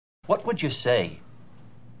What would you say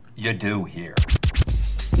you do here?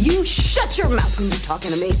 You shut your mouth when you're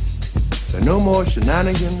talking to me. There are no more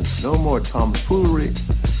shenanigans, no more tomfoolery,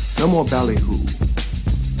 no more ballyhoo.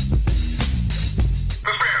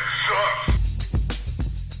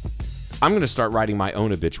 I'm going to start writing my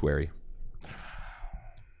own obituary.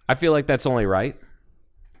 I feel like that's only right.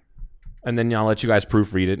 And then I'll let you guys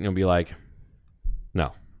proofread it, and you'll be like,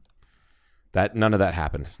 no. None of that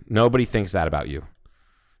happened. Nobody thinks that about you.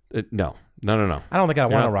 No. I don't think I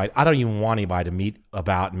want to write. I don't even want anybody to meet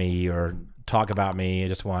about me or talk about me. I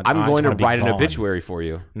just want. I'm going to write an gone. obituary for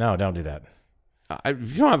you. No, don't do that. You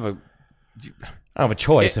don't have a. I don't have a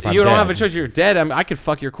choice if I'm dead. You don't have a choice. You're dead. I could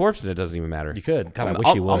fuck your corpse, and it doesn't even matter. You could. God, I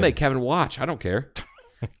wish you would. I'll make Kevin watch. I don't care.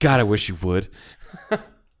 God, I wish you would.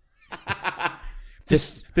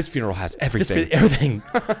 This funeral has everything. Everything.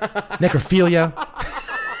 Necrophilia.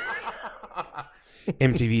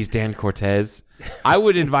 MTV's Dan Cortez. I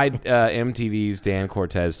would invite MTV's Dan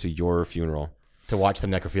Cortez to your funeral to watch the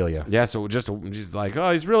necrophilia. Yeah, so just like,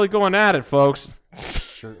 oh, he's really going at it, folks.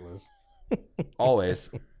 Shirtless. Always.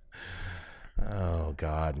 Oh,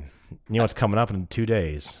 God. You know what's coming up in 2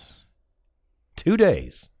 days? 2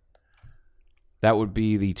 days. That would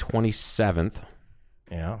be the 27th.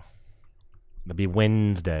 Yeah. That'd be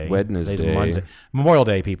Wednesday. Wednesday. Memorial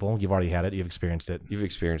Day, people. You've already had it. You've experienced it. You've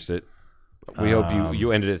experienced it. We hope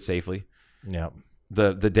you ended it safely. Yeah.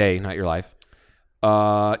 The day, not your life.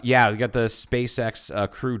 Yeah, we got the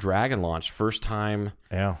SpaceX Crew Dragon launch. First time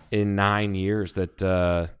in 9 years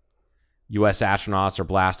that U.S. astronauts are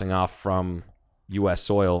blasting off from U.S.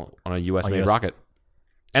 soil on a U.S.-made rocket.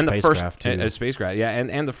 And the first spacecraft, yeah,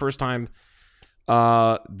 and the first time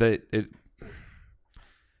that it.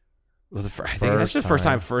 Well, I think that's the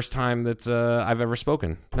first time that I've ever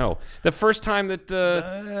spoken. No, the first time that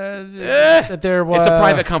that there was. It's a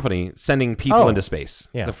private company sending people into space.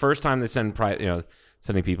 Yeah. The first time they sending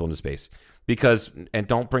people into space. Because, and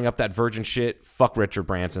don't bring up that Virgin shit. Fuck Richard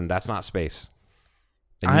Branson. That's not space.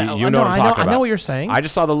 And you know what I'm talking about. I know what you're saying. I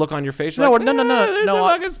just saw the look on your face. No, like, no. There's a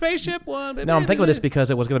fucking spaceship one. No, I'm thinking of this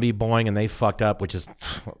because it was going to be Boeing and they fucked up, which is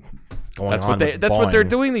going on. That's what they're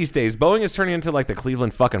doing these days. Boeing is turning into like the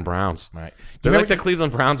Cleveland fucking Browns. Right. They're like the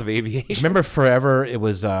Cleveland Browns of aviation. Remember forever it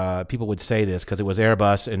was, people would say this because it was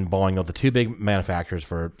Airbus and Boeing, the two big manufacturers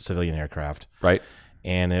for civilian aircraft. Right.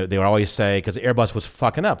 And they would always say, because Airbus was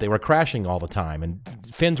fucking up, they were crashing all the time, and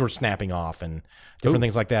fins were snapping off, and different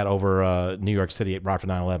things like that over New York City right after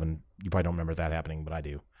 9/11. You probably don't remember that happening, but I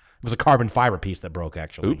do. It was a carbon fiber piece that broke,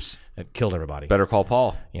 actually. Oops. It killed everybody. Better call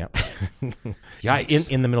Paul. Yeah. Yikes.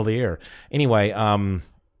 In the middle of the air. Anyway, so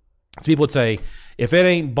people would say, if it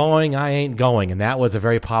ain't Boeing, I ain't going. And that was a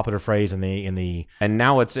very popular phrase in the. And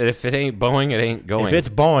now it's, if it ain't Boeing, it ain't going. If it's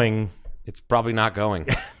Boeing, it's probably not going.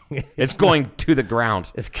 It's going to the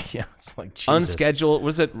ground. It's like Jesus. Unscheduled.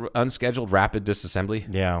 Was it unscheduled rapid disassembly?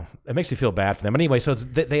 Yeah, it makes me feel bad for them. But anyway, so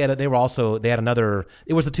they had another.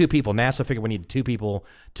 It was the two people. NASA figured we needed two people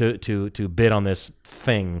to bid on this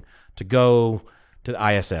thing to go to the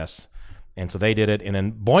ISS, and so they did it. And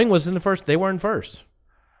then Boeing was in the first. They were in first.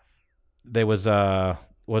 There was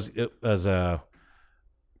what the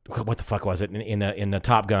fuck was it in the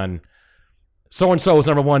Top Gun? So and so was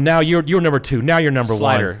number one. Now you're number two. Now you're number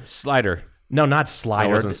one. Slider. No, not Slider.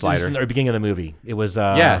 No, it wasn't Slider. It was in the beginning of the movie. It was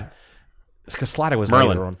because Slider was Merlin.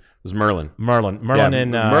 later on. It was Merlin. Merlin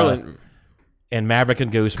and Merlin and Maverick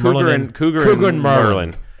and Goose. Cougar and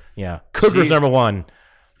Merlin. Yeah, Cougar's number one.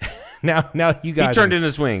 now you guys. He turned in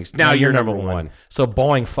his wings. Now you're number one. So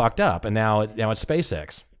Boeing fucked up, and now it's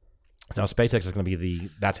SpaceX. Now SpaceX is going to be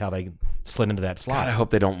that's how they slid into that slot. God, I hope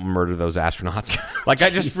they don't murder those astronauts. Like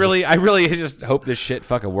I really just hope this shit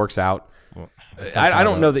fucking works out. I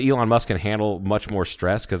don't know that Elon Musk can handle much more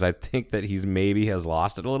stress because I think that maybe has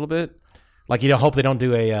lost it a little bit. Like you hope they don't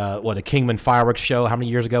do a Kingman fireworks show. How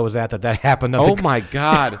many years ago was that happened? Oh my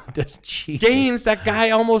God, Gaines, that guy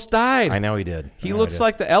almost died. I know he did. He looks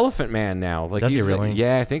like the Elephant Man now. Like does he really?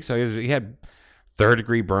 Yeah, I think so. He had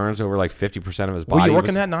third-degree burns over like 50% of his body. Were you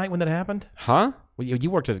working that night when that happened? Huh? Well,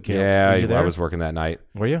 you worked at the camp. Yeah, I was working that night.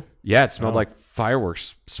 Were you? Yeah, it smelled like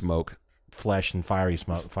fireworks smoke. Flesh and fiery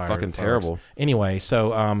smoke. Fucking terrible. Anyway,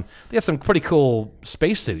 so they have some pretty cool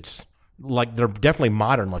spacesuits. Like they're definitely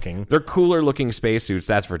modern looking. They're cooler looking spacesuits,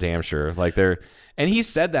 that's for damn sure. Like and he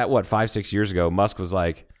said that 5-6 years ago. Musk was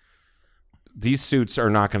like, these suits are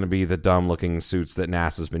not going to be the dumb looking suits that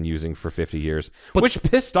NASA's been using for 50 years, which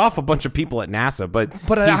pissed off a bunch of people at NASA. But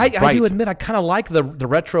I do admit I kind of like the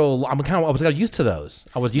retro. I was used to those.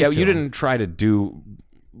 I was used to you them. didn't try to do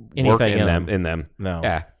anything work in them. No.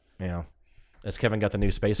 Yeah. Yeah. Has Kevin got the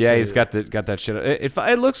new space? Yeah, he's got that shit.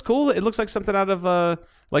 It looks cool. It looks like something out of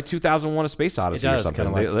like 2001: A Space Odyssey or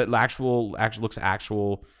something. It actually looks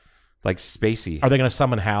like spacey. Are they going to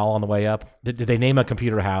summon Hal on the way up? Did they name a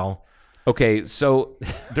computer Hal? Okay, so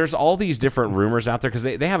there's all these different rumors out there because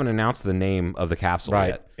they haven't announced the name of the capsule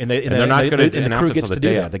yet, and they're not going to announce it until the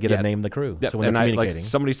day. They get to name the crew. Yep. So when they're communicating, like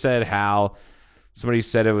somebody said Hal, somebody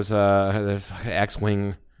said it was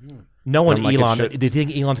X-wing. No one, Elon. Do you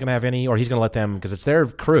think Elon's going to have any, or he's going to let them because it's their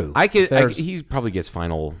crew? He probably gets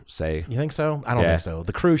final say. You think so? I don't think so.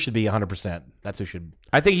 The crew should be 100%. That's who should.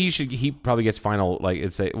 I think he probably gets final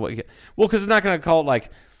say well because it's not going to call it like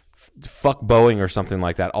fuck Boeing or something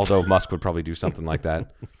like that. Although Musk would probably do something like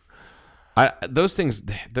that. Those things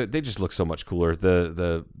they just look so much cooler.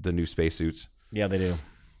 The new spacesuits. Yeah, they do.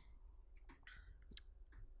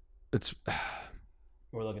 It's.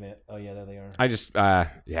 We're looking at. Oh yeah, there they are. I just The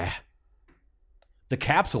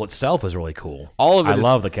capsule itself is really cool. All of it. I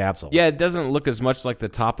love the capsule. Yeah, it doesn't look as much like the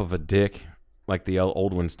top of a dick like the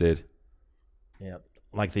old ones did. Yeah,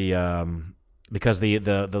 like the because the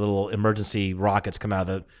little emergency rockets come out of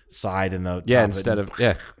the side and the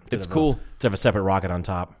it's cool. Instead of a separate rocket on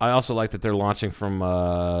top. I also like that they're launching from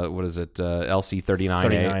LC-39A.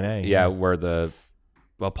 39A. Yeah, where the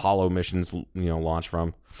Apollo missions launch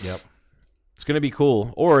from. Yep. It's going to be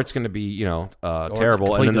cool, or it's going to be,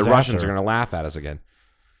 terrible, and then the Russians are going to laugh at us again.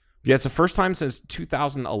 Yeah, it's the first time since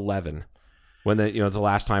 2011 when it's the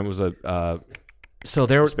last time it was a so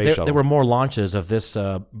there shuttle. There were more launches of this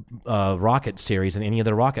rocket series than any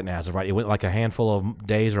other rocket NASA, right? It went like a handful of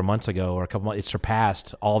days or months ago, or a couple months. It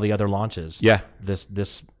surpassed all the other launches. Yeah, this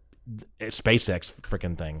SpaceX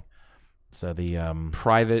freaking thing. So the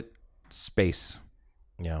private space.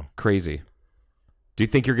 Yeah, crazy. Do you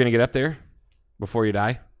think you're going to get up there before you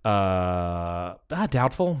die?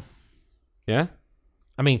 Doubtful. Yeah?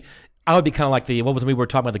 I mean, I would be kind of like we were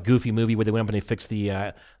talking about the Goofy movie where they went up and they fixed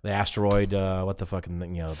the asteroid. What the fucking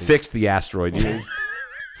thing, fixed the asteroid. They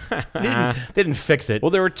didn't fix it.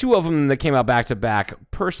 Well, there were two of them that came out back to back.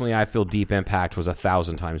 Personally, I feel Deep Impact was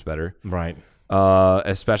 1,000 times better. Right.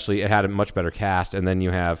 Especially, it had a much better cast, and then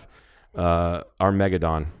you have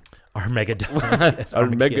Armageddon.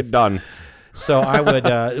 Armageddon. So I would.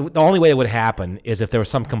 The only way it would happen is if there was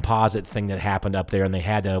some composite thing that happened up there, and they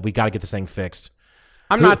had to. We got to get this thing fixed.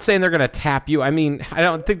 I'm not saying they're going to tap you. I mean, I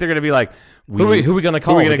don't think they're going to be like, who are we going to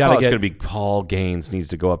call? It's going to be Paul Gaines needs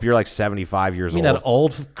to go up. You're like 75 years old. You mean that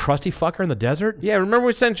old crusty fucker in the desert? Yeah, remember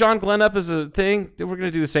we sent John Glenn up as a thing? We're going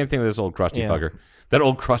to do the same thing with this old crusty fucker. That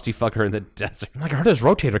old crusty fucker in the desert. Like, I heard his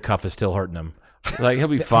rotator cuff is still hurting him. Like, he'll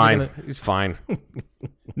be fine. He's fine.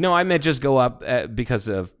 No, I meant just go up because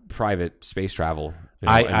of private space travel.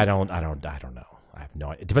 I don't know. I have no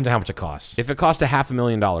idea. It depends on how much it costs. If it cost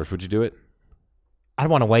 $500,000, would you do it? I'd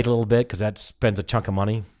want to wait a little bit because that spends a chunk of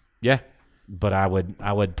money. Yeah, but I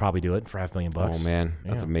would probably do it for $500,000. Oh man,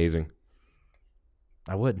 that's amazing.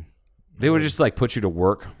 I would. They would just like put you to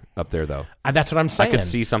work up there, though. That's what I'm saying. I could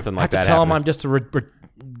see something like that. I have to tell them I'm just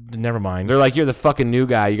never mind. They're like, you're the fucking new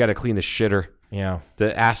guy. You got to clean the shitter. Yeah,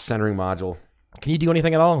 the ass centering module. Can you do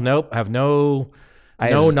anything at all? Nope. I have no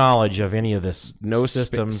knowledge of any of this. No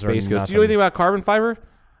systems space or goes. Do you know anything about carbon fiber?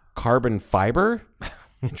 Carbon fiber?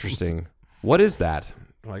 Interesting. What is that?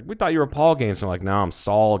 Like, we thought you were Paul Gaines. I'm like, no, I'm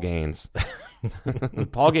Saul Gaines.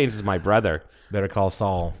 Paul Gaines is my brother. Better call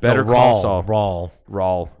Saul. Call Saul.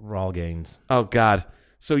 Rawl Gaines. Oh, God.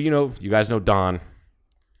 So, you guys know Don.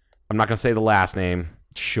 I'm not going to say the last name.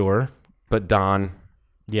 Sure. But Don.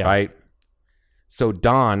 Yeah. Right? So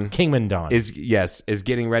Don. Kingman Don. Is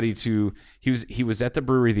getting ready to. He was at the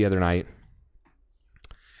brewery the other night.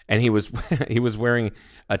 And he was wearing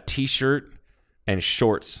a T-shirt and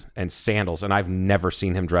shorts and sandals, and I've never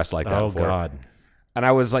seen him dressed like that before. Oh, God. And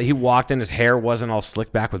I was like, he walked in, his hair wasn't all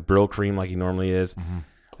slicked back with Brill cream like he normally is. Mm-hmm.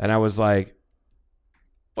 And I was like,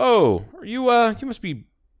 whoa, are you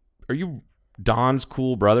Don's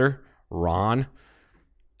cool brother, Ron?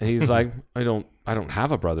 And he's like, I don't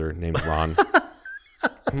have a brother named Ron.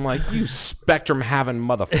 I'm like, you spectrum having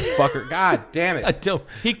motherfucker. God damn it. I don't.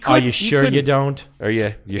 Are you sure you don't? Are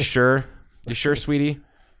you sure? You sure, sweetie?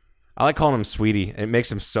 I like calling him sweetie. It makes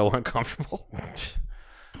him so uncomfortable. All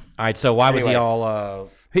right, so why was he all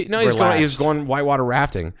he was going whitewater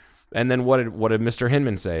rafting. And then what did Mr.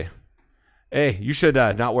 Hinman say? Hey, you should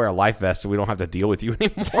not wear a life vest so we don't have to deal with you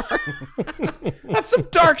anymore. That's some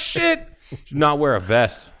dark shit. Should not wear a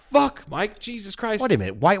vest. Fuck, Mike. Jesus Christ. Wait a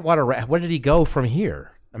minute. Whitewater where did he go from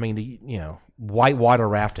here? I mean, whitewater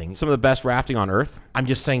rafting. Some of the best rafting on Earth. I'm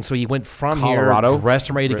just saying, so he went from Colorado, here, dressed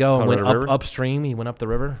and ready to go, and went upstream. He went up the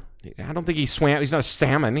river. I don't think he swam. He's not a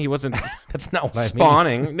salmon. He wasn't. That's not what I mean.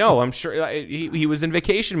 Spawning. No, I'm sure he was in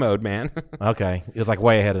vacation mode, man. Okay, he was like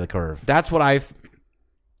way ahead of the curve. That's what I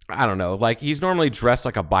don't know. Like he's normally dressed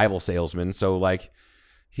like a Bible salesman, so like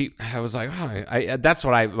I was like, oh, that's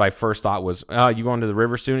what my first thought was. Oh, you going to the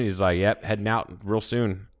river soon? He's like, yep, heading out real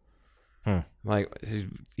soon. Like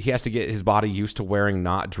he has to get his body used to wearing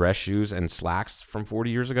not dress shoes and slacks from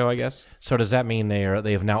 40 years ago, I guess. So does that mean they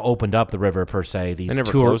have now opened up the river per se? These they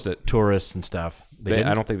never closed it. Tourists and stuff.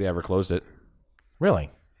 I don't think they ever closed it.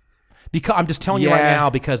 Really? Because I'm just telling you right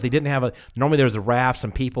now, because they didn't have normally there's the rafts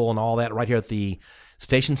and people and all that right here at the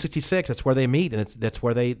Station 66. That's where they meet, and that's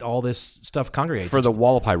where all this stuff congregates. For the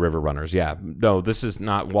Wallapai River runners, yeah. No, this is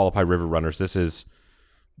not Wallapai River runners. This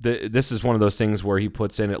is one of those things where he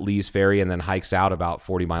puts in at Lee's Ferry and then hikes out about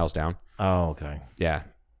 40 miles down. Oh, okay. Yeah.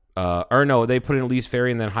 Or no, they put in Lee's Ferry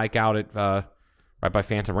and then hike out at right by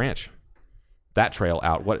Phantom Ranch. That trail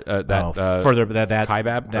out. What further that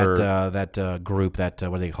Kaibab that group that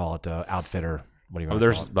what do they call it? Outfitter. What do you?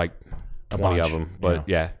 There's like 20 of them, but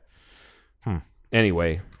yeah.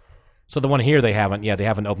 Anyway. So the one here they haven't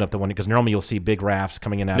opened up the one because normally you'll see big rafts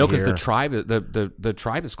coming in out of here. No, because the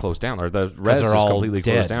tribe is closed down, or the res is completely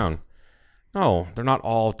closed down. No, they're not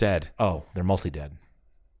all dead. Oh, they're mostly dead.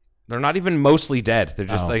 They're not even mostly dead. They're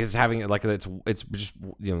just like it's having like it's just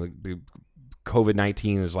the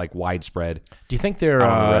COVID-19 is like widespread. Do you think they're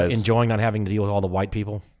enjoying not having to deal with all the white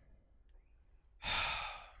people?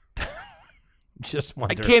 Just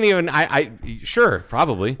wonder. I can't even. I sure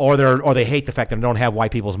probably. Or they hate the fact that they don't have white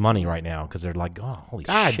people's money right now because they're like, oh, holy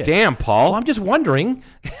God shit. damn, Paul. Well, I'm just wondering.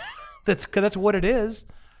 That's what it is.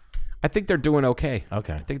 I think they're doing okay.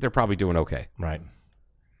 Okay. I think they're probably doing okay. Right.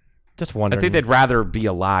 Just wondering. I think they'd rather be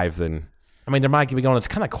alive than. I mean, there might be going. It's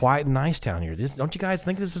kind of quiet and nice down here. Don't you guys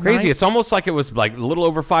think this is crazy? Nice? It's almost like it was like a little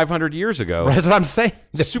over 500 years ago. That's what I'm saying.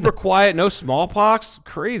 Super quiet, no smallpox.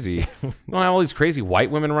 Crazy. You don't have all these crazy white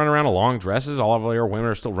women running around in long dresses. All of our women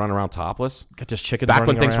are still running around topless. Got just chickens back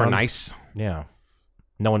when things around. were nice. Yeah.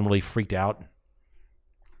 No one really freaked out.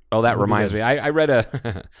 Oh, that reminds me. I read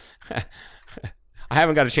a. I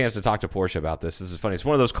haven't got a chance to talk to Portia about this. This is funny. It's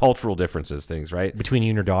one of those cultural differences things, right? Between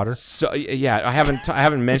you and your daughter? So yeah, I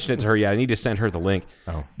haven't mentioned it to her yet. I need to send her the link.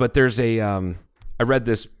 Oh. But there's I read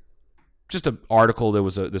this, just an article. There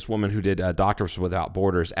was this woman who did Doctors Without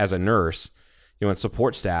Borders as a nurse, and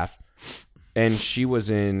support staff, and she was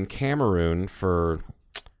in Cameroon for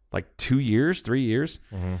like 3 years,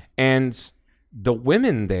 and the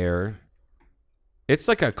women there, it's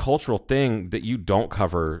like a cultural thing that you don't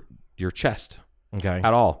cover your chest. Okay.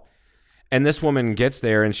 At all. And this woman gets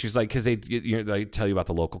there and she's like, because they tell you about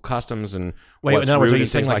the local customs and what's in other words, rude are you and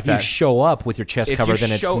saying things like like if that. you show up with your chest covered,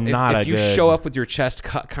 then it's not if you show up with your chest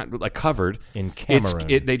covered in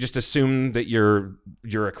Cameroon, they just assume that you're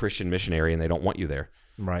a Christian missionary and they don't want you there.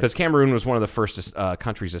 Right. Because Cameroon was one of the first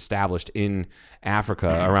countries established in Africa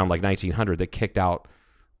around like 1900 that kicked out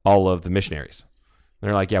all of the missionaries.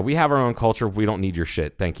 They're like, yeah, we have our own culture. We don't need your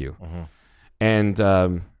shit. Thank you. Mm-hmm.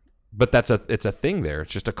 And but it's a thing there.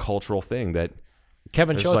 It's just a cultural thing that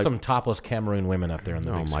Kevin, show us some topless Cameroon women up there on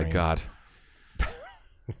the big screen. Oh my God.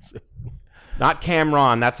 Not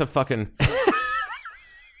Cameron. That's a fucking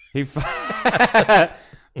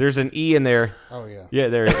there's an E in there. Oh yeah. Yeah,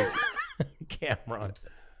 there Cameron.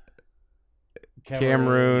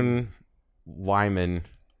 Cameroon Wyman.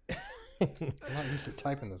 I'm not used to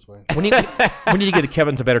typing this way. We need to get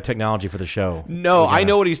Kevin to better technology for the show. No, I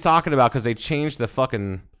know what he's talking about because they changed the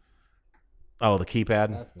fucking. Oh, the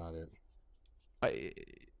keypad? That's not it.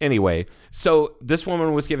 Anyway, so this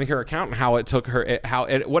woman was giving her account and how it took her,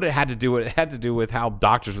 what it had to do with. It had to do with how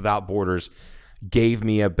Doctors Without Borders gave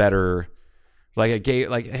me a better,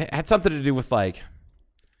 it had something to do with like,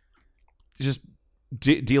 just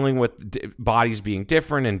dealing with bodies being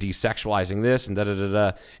different and desexualizing this and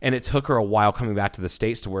da-da-da-da. And it took her a while coming back to the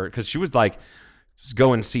States to where, because she was like,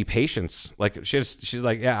 go and see patients. Like she's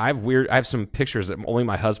like, yeah, I have some pictures that only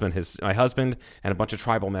my husband and a bunch of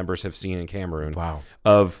tribal members have seen in Cameroon. Wow.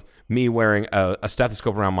 Of me wearing a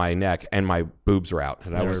stethoscope around my neck and my boobs are out.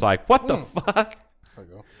 And I was like, what the fuck? There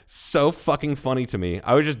you go. So fucking funny to me.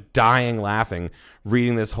 I was just dying laughing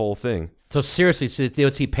reading this whole thing. So seriously, they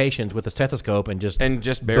would see patients with a stethoscope and just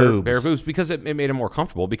bare boobs because it made them more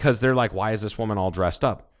comfortable, because they're like, why is this woman all dressed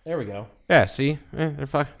up? There we go. Yeah, see? They're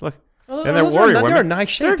look. Oh, and they're warrior women. They're in nice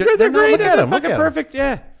shape. They're great. Look at them. Fucking perfect.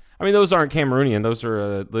 Yeah. I mean, those aren't Cameroonian. Those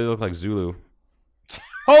are they look like Zulu.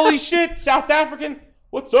 Holy shit, South African.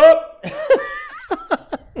 What's up?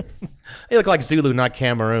 They look like Zulu, not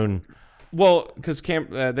Cameroon. Well, because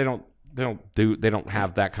they don't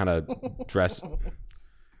have that kind of dress.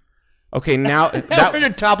 Okay, now They're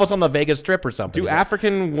topless on the Vegas Strip or something. do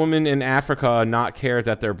African women in Africa not care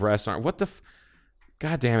that their breasts aren't? What the?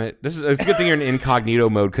 God damn it! It's a good thing you're in incognito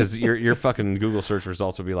mode because your fucking Google search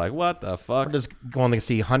results will be like, what the fuck? We're just going to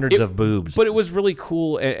see hundreds of boobs. But it was really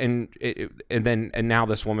cool, and now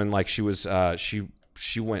this woman, like, she was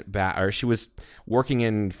she went back, or she was working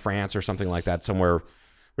in France or something like that, somewhere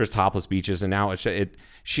there's topless beaches, and now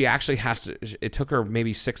she actually has to. It took her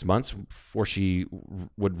maybe 6 months before she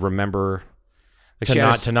would remember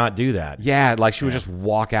to not do that. Yeah, like she would just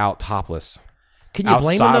walk out topless. Can you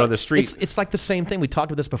blame them? Outside of the street. It's like the same thing. We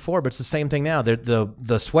talked about this before, but it's the same thing now. The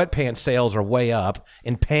sweatpants sales are way up,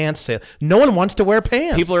 and pants sales. No one wants to wear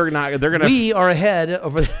pants. People are not. They're gonna. We are ahead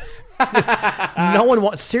over. No one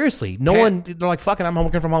wants. Seriously, no one. They're like, "Fucking, I'm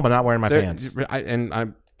working from home, but not wearing my pants."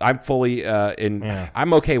 I'm fully in. Yeah.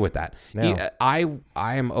 I'm okay with that. Yeah. I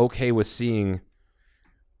am okay with seeing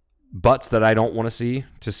butts that I don't want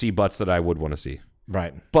to see butts that I would want to see.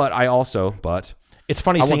 Right. But it's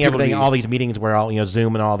funny seeing everything, all these meetings where all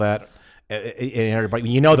Zoom and all that, and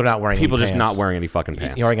everybody, they're not wearing people any just pants. not wearing any fucking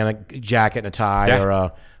pants. You're wearing a jacket and a tie or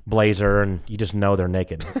a blazer, and you just know they're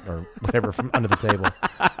naked or whatever from under the table.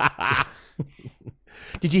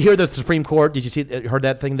 Did you hear the Supreme Court? Did you heard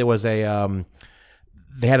that thing? There was a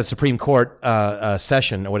they had a Supreme Court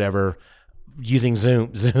session or whatever using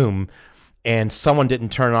Zoom. And someone didn't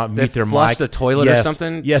turn on mute their mic. Flushed the toilet or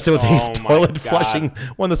something? Yes, it was a toilet flushing God.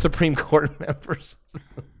 one of the Supreme Court members.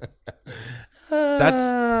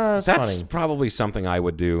 That's funny. probably something I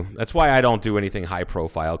would do. That's why I don't do anything high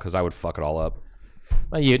profile, because I would fuck it all up.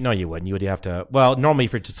 No, you wouldn't. You would have to. Well, normally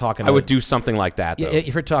if you're just talking, I would do something like that, though.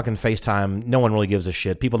 If you're talking FaceTime, no one really gives a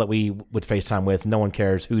shit. People that we would FaceTime with, no one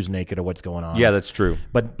cares who's naked or what's going on. Yeah, that's true.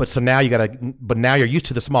 But so now now you're used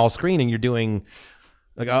to the small screen and you're doing.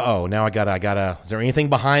 Like, now I gotta. Is there anything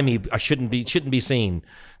behind me? I shouldn't be seen.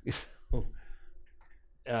 Was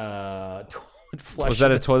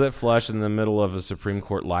that a toilet flush in the middle of a Supreme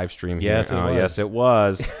Court live stream? Yes, here? it was. Yes, it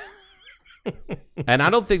was. And I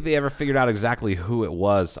don't think they ever figured out exactly who it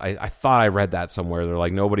was. I thought I read that somewhere. They're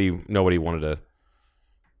like, no one wanted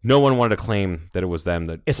to claim that it was them.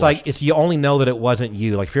 That it's flushed. like you only know that it wasn't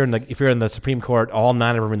you. Like if you're in the Supreme Court, all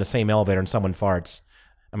 9 of them are in the same elevator and someone farts.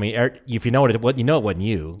 I mean, if you know it wasn't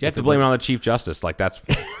you. You have to blame it on the Chief Justice. Like that's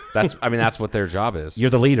what their job is. You're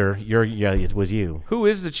the leader. It was you. Who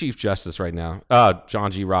is the Chief Justice right now? John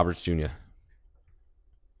G. Roberts Jr.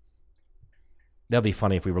 That'd be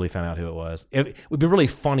funny if we really found out who it was. It would be really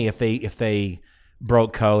funny if they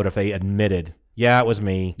broke code, if they admitted, yeah, it was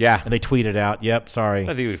me. Yeah. And they tweeted out, yep, sorry. I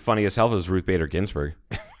think it would be funny as hell if it was Ruth Bader Ginsburg.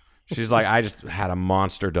 She's like, I just had a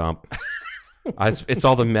monster dump. It's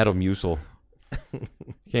all the Metamucil.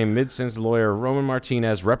 Okay, mid-sentence lawyer Roman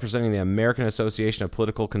Martinez, representing the American Association of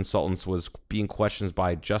Political Consultants, was being questioned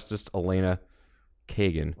by Justice Elena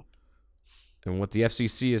Kagan. And what the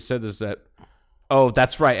FCC has said is that, oh,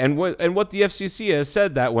 that's right. And what the FCC has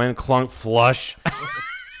said that when clunk flush.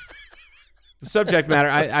 The subject matter,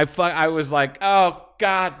 I was like, oh,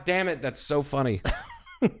 God damn it, that's so funny.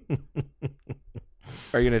 Are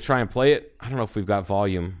you going to try and play it? I don't know if we've got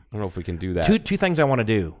volume. I don't know if we can do that. Two things I want to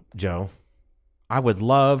do, Joe. I would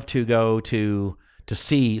love to go to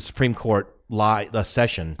see Supreme Court live the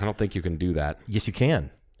session. I don't think you can do that. Yes, you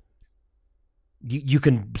can. You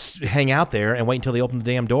can hang out there and wait until they open the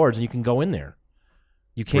damn doors, and you can go in there.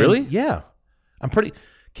 You can. Really? Yeah. I'm pretty.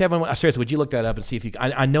 Kevin, seriously, would you look that up and see if you?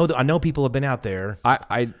 I know people have been out there.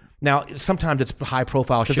 Now, sometimes it's high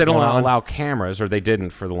profile shit because they don't going on. allow cameras, or they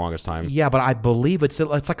didn't for the longest time. Yeah, but I believe it's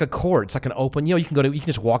like a court. It's like an open. You can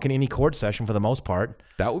just walk in any court session for the most part.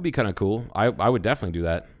 That would be kind of cool. I would definitely do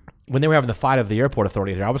that. When they were having the fight of the airport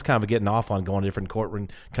authority here, I was kind of getting off on going to different courtroom,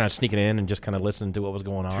 kind of sneaking in and just kind of listening to what was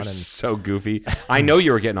going on. You're so goofy. I know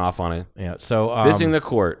you were getting off on it. Yeah. So visiting the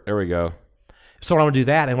court. There we go. So I want to do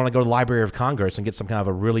that. I want to go to the Library of Congress and get some kind of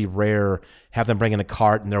a really rare. Have them bring in a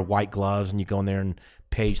cart and their white gloves, and you go in there and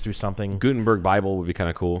page through something. Gutenberg Bible would be kind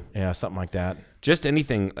of cool. Yeah, something like that. Just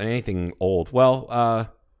anything old. Well,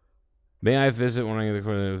 may I visit when I get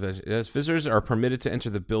the yes, visitors are permitted to enter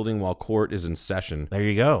the building while court is in session. There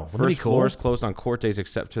you go. Wouldn't First that be cool? floor is closed on court days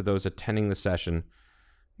except to those attending the session.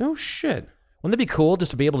 No shit. Wouldn't that be cool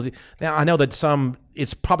just to be able to do? Now, I know that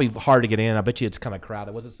it's probably hard to get in. I bet you it's kind of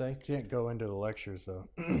crowded. What does it say? Can't go into the lectures, though.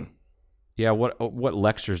 Yeah, what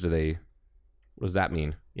lectures do they... What does that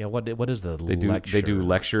mean? Yeah, what is the lecture? They do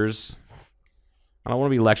lectures. I don't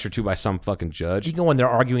want to be lectured to by some fucking judge. You can go in there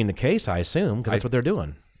arguing the case, I assume, because that's what they're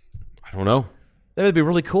doing. I don't know. That would be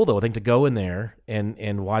really cool, though, I think, to go in there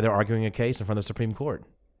and why they're arguing a case in front of the Supreme Court.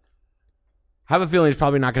 I have a feeling it's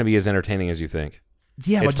probably not going to be as entertaining as you think.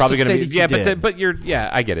 Yeah, it's but probably just going to to say be. that you did. But you're. Yeah,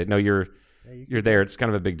 I get it. No, you're there. It's kind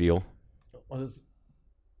of a big deal.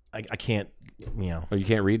 I can't. Oh, you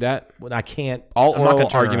can't read that? Well, I can't. All I'm not oral gonna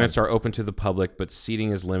turn arguments around. are open to the public, but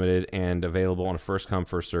seating is limited and available on a first come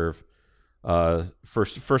first serve,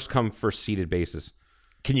 first come first seated basis.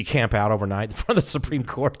 Can you camp out overnight in front of the Supreme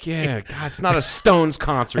Court? Yeah, God, it's not a Stones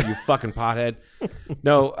concert, you fucking pothead.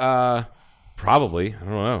 No, probably. I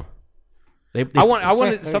don't know. I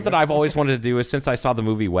want something I've always wanted to do is since I saw the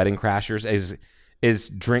movie Wedding Crashers is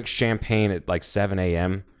drink champagne at like 7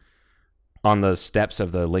 a.m. on the steps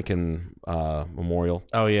of the Lincoln Memorial.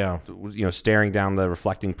 Oh yeah, staring down the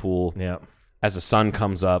reflecting pool. Yeah, as the sun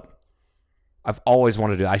comes up. I've always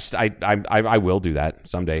wanted to do. I will do that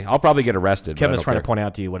someday. I'll probably get arrested. Kevin's trying to point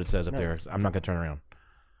out to you what it says up there. I'm not going to turn around.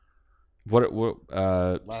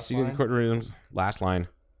 Seating the courtrooms. Last line.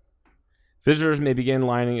 Visitors may begin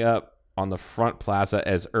lining up on the front plaza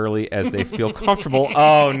as early as they feel comfortable.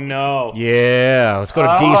 Oh no! Yeah, let's go to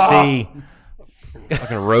DC.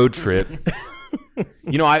 Fucking road trip.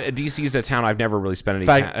 DC is a town I've never really spent any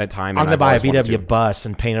time. I'm going to buy a VW bus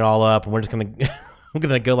and paint it all up, and we're just going to. We're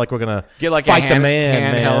gonna go like we're gonna get like fight the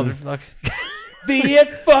man. Vietnam.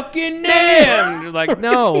 You're like,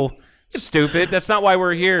 no, stupid. That's not why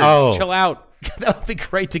we're here. Oh, chill out. That would be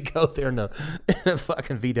great to go there in a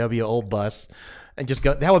fucking VW old bus and just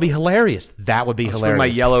go. That would be hilarious. That would be hilarious. With my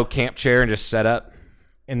yellow camp chair and just set up.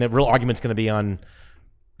 And the real argument's gonna be on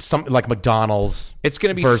something like McDonald's. It's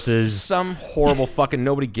gonna be versus some horrible fucking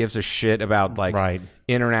nobody gives a shit about like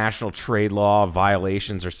international trade law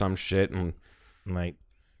violations or some shit and. Like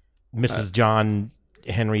Mrs. John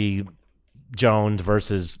Henry Jones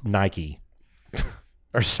versus Nike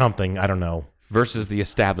or something. I don't know. Versus the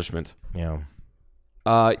establishment. Yeah.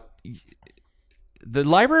 The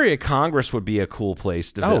Library of Congress would be a cool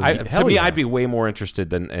place to me. I'd be way more interested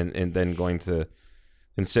than going to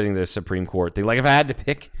than sitting the Supreme Court thing. Like if I had to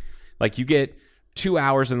pick, like you get 2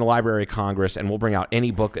 hours in the Library of Congress, and we'll bring out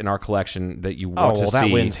any book in our collection that you want to see.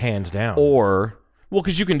 That wins hands down. Or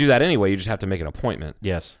because you can do that anyway. You just have to make an appointment.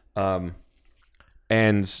 Yes. And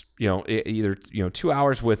either 2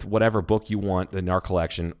 hours with whatever book you want in our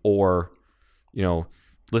collection, or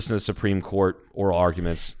listen to the Supreme Court oral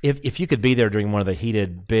arguments. If you could be there during one of the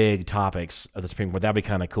heated big topics of the Supreme Court, that'd be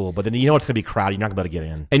kind of cool. But then it's going to be crowded. You're not going to be able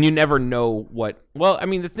to get in. And you never know what. Well, I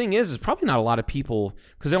mean, the thing is probably not a lot of people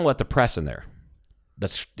because they don't let the press in there.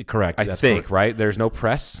 That's correct. I think right. There's no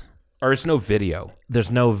press. Or it's no video. There's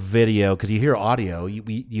no video because you hear audio.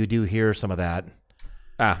 You do hear some of that.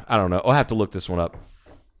 I don't know. I'll have to look this one up.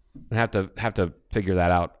 I have to figure that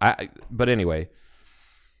out. But anyway,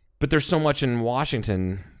 but there's so much in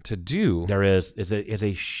Washington to do. There is a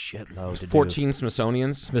shitload. To 14 do.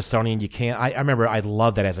 Smithsonian. You can't. I remember I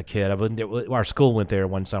loved that as a kid. Our school went there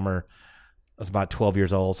one summer. I was about 12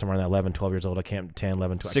 years old, somewhere in that 11, 12 years old. I can't 10,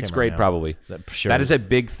 11, 12. Sixth grade probably. That is a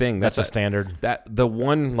big thing. That's a standard. The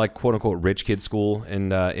one like quote unquote rich kid school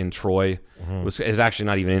in Troy is actually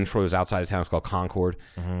not even in Troy. It was outside of town. It's called Concord.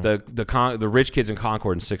 The rich kids in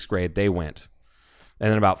Concord in sixth grade they went,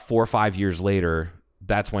 and then about 4 or 5 years later,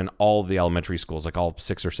 that's when all the elementary schools, like all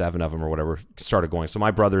 6 or 7 of them or whatever, started going. So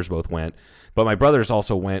my brothers both went, but my brothers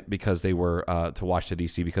also went because they were to Washington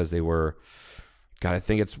D.C. because they were. God, I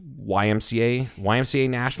think it's YMCA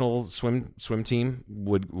national swim team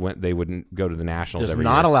they wouldn't go to the nationals. Does every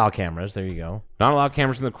not year. Allow cameras. There you go. Not allow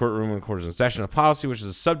cameras in the courtroom when the court is in session. A policy which is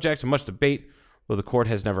a subject to much debate. Though the court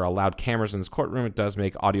has never allowed cameras in this courtroom, it does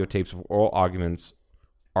make audio tapes of oral arguments,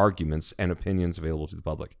 and opinions available to the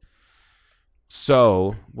public.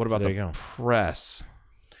 So, what about the press?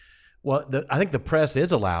 Well, I think the press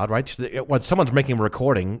is allowed, right? When someone's making a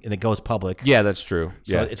recording and it goes public. Yeah, that's true.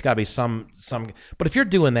 So it's got to be some. But if you're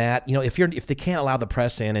doing that, if they can't allow the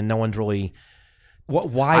press in and no one's really,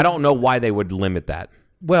 why? I don't know why they would limit that.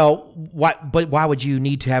 Well, but why would you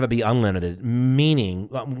need to have it be unlimited? Meaning,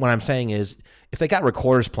 what I'm saying is, if they got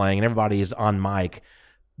recorders playing and everybody is on mic,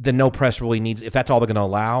 then no press really needs. If that's all they're going to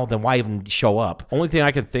allow, then why even show up? Only thing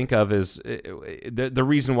I can think of is the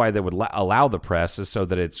reason why they would allow the press is so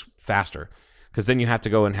that it's faster, because then you have to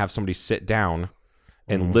go and have somebody sit down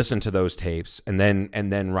and listen to those tapes and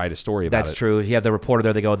then write a story about it. That's true. If you have the reporter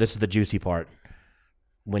there, they go, "This is the juicy part."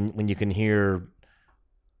 When you can hear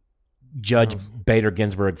Judge Bader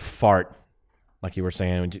Ginsburg fart, like you were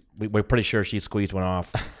saying, we're pretty sure she squeezed one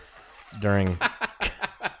off during.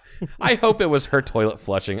 I hope it was her toilet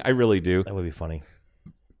flushing. I really do. That would be funny.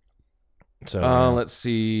 So let's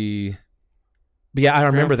see. But yeah, I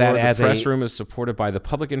remember that as the press room is supported by the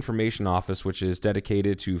Public Information Office, which is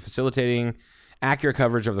dedicated to facilitating accurate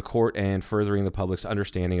coverage of the court and furthering the public's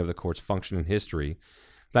understanding of the court's function and history.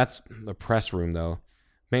 That's the press room, though.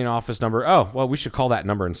 Main office number. Oh, well, we should call that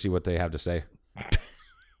number and see what they have to say.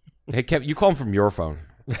 Hey, Kev, you call them from your phone.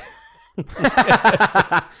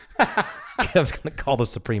 Kev's going to call the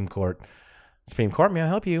Supreme Court. Supreme Court, may I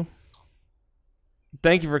help you?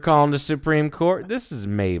 Thank you for calling the Supreme Court. This is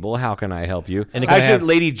Mabel. How can I help you? And I said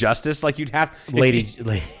Lady Justice, like you'd have... Lady.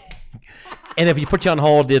 And if you put you on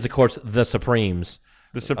hold, it's, of course, the Supremes.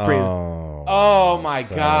 The Supreme... Oh my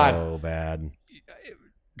God. So bad.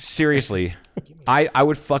 Seriously. I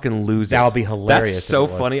would fucking lose it. That would be hilarious. That's so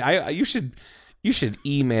funny. You should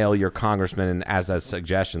email your congressman and as a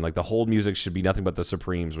suggestion. Like the whole music should be nothing but the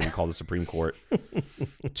Supremes when you call the Supreme Court.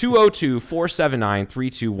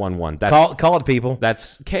 202-479-3211. That's, call it, people.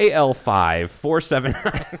 That's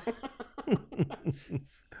KL5-479.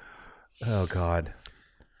 Oh, God.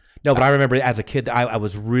 No, but I remember as a kid, I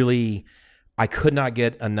was really... I could not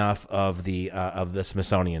get enough of the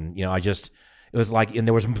Smithsonian. You know, it was like, and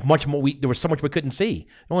there was much more. There was so much we couldn't see. You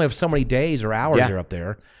only have so many days or hours you're up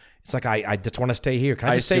there. It's like I just want to stay here. Can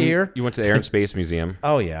I just stay here? You went to the Air and Space Museum.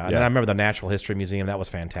 Oh yeah, and then I remember the Natural History Museum. That was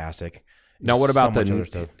fantastic. Now, what about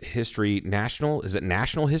the History National? Is it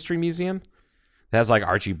National History Museum? It has like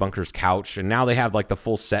Archie Bunker's couch, and now they have like the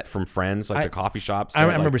full set from Friends, like the coffee shops. I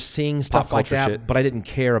remember seeing stuff like that, but I didn't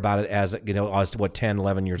care about it as, you know, I was 10,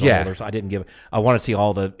 11 years old, or so. I wanted to see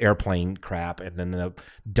all the airplane crap, and then the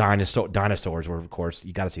dinosaurs were, of course,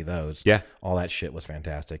 you got to see those. Yeah, all that shit was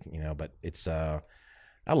fantastic, you know. But it's, I'd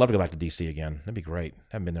love to go back to DC again. That'd be great. I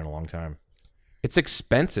haven't been there in a long time. It's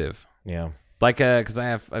expensive. Yeah, like because I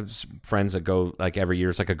have friends that go like every year.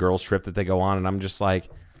 It's like a girls' trip that they go on, and I'm just like,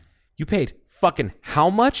 you paid fucking how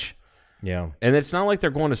much? Yeah. And it's not like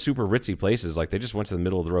they're going to super ritzy places. Like they just went to the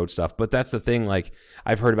middle of the road stuff. But that's the thing. Like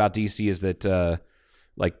I've heard about DC is that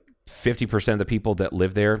like 50% of the people that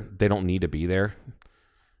live there, they don't need to be there.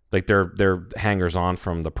 Like they're hangers on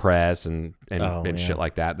from the press and shit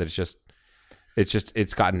like that. That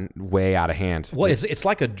it's gotten way out of hand. Well, it's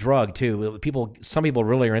like a drug too. Some people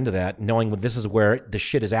really are into that, knowing this is where the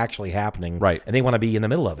shit is actually happening, right? And they want to be in the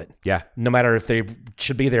middle of it. Yeah, no matter if they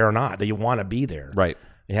should be there or not, that you want to be there. Right.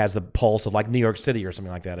 It has the pulse of like New York City or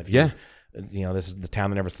something like that. You know, this is the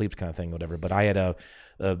town that never sleeps kind of thing, whatever. But I had I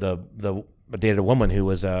dated a woman who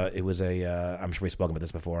was I'm sure we've spoken about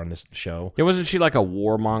this before on this show. Yeah, wasn't she like a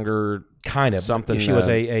warmonger? Kind of something. She was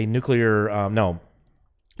a nuclear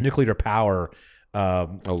nuclear power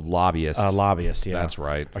lobbyist. Lobbyist, yeah, that's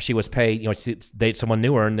right. Or she was paid. You know, someone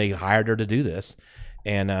knew her and they hired her to do this,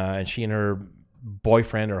 and she and her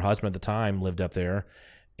boyfriend or husband at the time lived up there,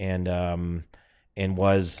 and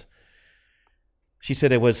was. She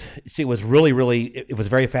said it was really it was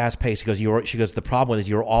very fast paced. She goes the problem is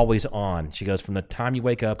you're always on. She goes from the time you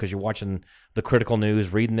wake up because you're watching the critical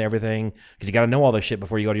news, reading everything because you got to know all this shit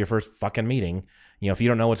before you go to your first fucking meeting. You know, if you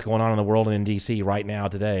don't know what's going on in the world and in DC right now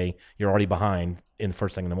today, you're already behind in the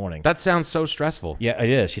first thing in the morning. That sounds so stressful. Yeah, it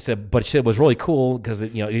is. She said, but she said it was really cool because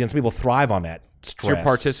some people thrive on that stress. You're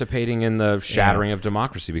participating in the shattering of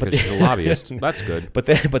democracy because she's a lobbyist. That's good. But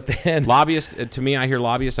then lobbyist, to me, I hear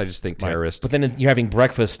lobbyist, I just think terrorist. But then you're having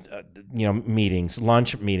breakfast, meetings,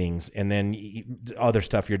 lunch meetings, and then other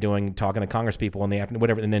stuff you're doing, talking to Congress people in the afternoon,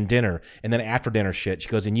 whatever, and then dinner, and then after dinner shit. She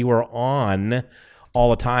goes, and you are on all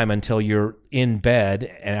the time until you're in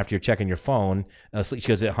bed, and after you're checking your phone, she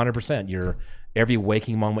goes, 100%. You're every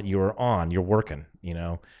waking moment you are on, you're working,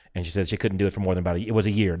 And she said she couldn't do it for more than it was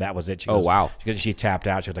a year. That was it. She goes, wow. She tapped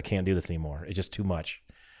out. She goes, I can't do this anymore. It's just too much.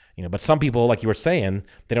 But some people, like you were saying,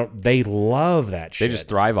 they love that shit. They just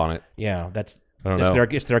thrive on it. Yeah, it's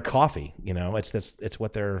their coffee. It's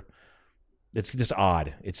just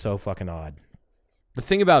odd. It's so fucking odd. The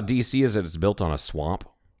thing about DC is that it's built on a swamp.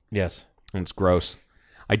 Yes. And it's gross.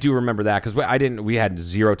 I do remember that because we had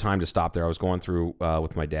zero time to stop there. I was going through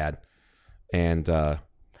with my dad, and I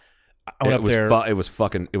went up there. It was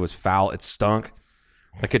foul. It stunk.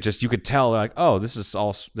 Like you could tell. Like, oh, this is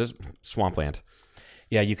swampland.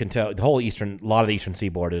 Yeah, you can tell. A lot of the eastern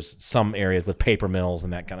seaboard is some areas with paper mills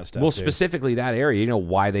and that kind of stuff. Well, specifically that area. You know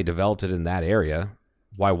why they developed it in that area?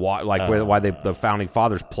 Why the founding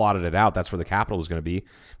fathers plotted it out? That's where the capital was going to be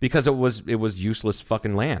because it was useless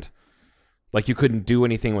fucking land. Like you couldn't do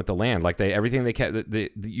anything with the land. Like everything they kept,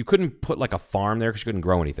 you couldn't put like a farm there because you couldn't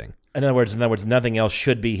grow anything. In other words, nothing else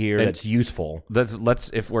should be here that's useful. But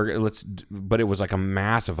it was like a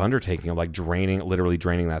massive undertaking of like literally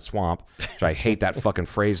draining that swamp. Which I hate that fucking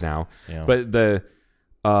phrase now. Yeah. But the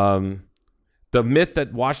myth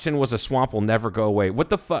that Washington was a swamp will never go away. What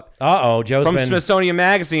the fuck? Joe's from Smithsonian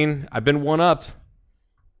Magazine. I've been one upped.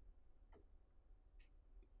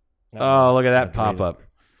 Oh, look at that pop up.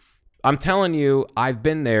 I'm telling you, I've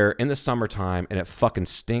been there in the summertime, and it fucking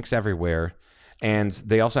stinks everywhere. And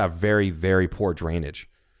they also have very, very poor drainage.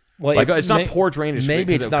 Well, like it's not poor drainage.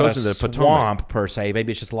 Maybe it's not a the swamp per se.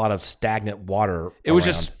 Maybe it's just a lot of stagnant water. It was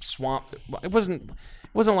just swamp. It wasn't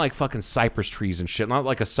like fucking cypress trees and shit. Not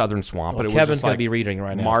like a southern swamp, but it was Kevin's just like going to be reading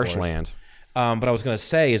right now. Marshland. But I was going to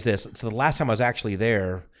say is this. So the last time I was actually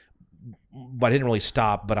there, but I didn't really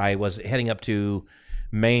stop, but I was heading up to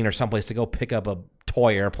Maine or someplace to go pick up a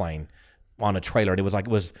toy airplane on a trailer. And it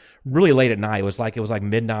was really late at night. It was like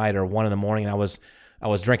midnight or 1 a.m. And I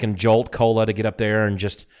was drinking Jolt Cola to get up there, and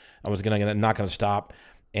just I was not going to stop.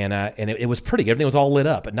 And it was pretty good. Everything was all lit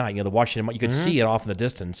up at night. You know, the Washington, you could see it off in the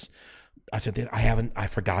distance. I said, I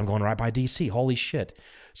forgot I'm going right by DC. Holy shit.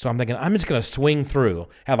 So I'm thinking, I'm just going to swing through,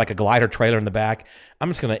 have like a glider trailer in the back. I'm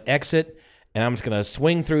just going to exit, and I'm just going to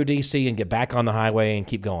swing through DC and get back on the highway and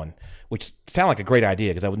keep going, which sounded like a great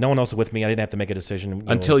idea because no one else was with me. I didn't have to make a decision.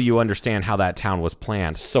 Until you understand how that town was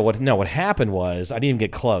planned. So what happened was I didn't even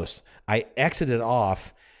get close. I exited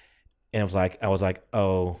off, and I was like,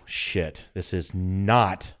 oh shit, this is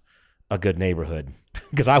not a good neighborhood.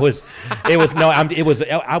 Because I was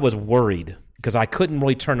worried because I couldn't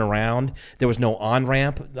really turn around. There was no on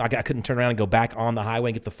ramp. I couldn't turn around and go back on the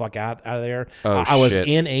highway and get the fuck out of there. Oh, I was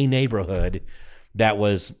in a neighborhood that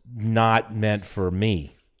was not meant for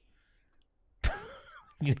me.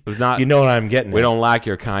 It was not, you know what I'm getting. We don't like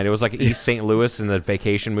your kind. It was like East St. Louis in the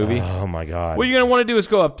Vacation movie. Oh my god! What you're gonna want to do is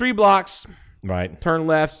go up 3 blocks, right? Turn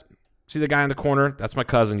left. See the guy in the corner? That's my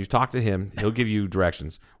cousin. You talk to him. He'll give you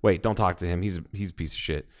directions. Wait, don't talk to him. He's a piece of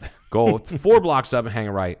shit. Go 4 blocks up and hang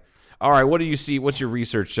a right. All right, what do you see? What's your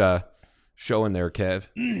research showing there, Kev?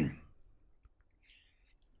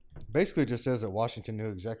 Basically just says that Washington knew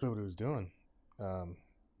exactly what he was doing.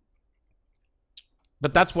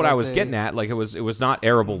 But that's what I was getting at. Like it was not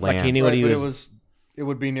arable land. Like he knew what he was. It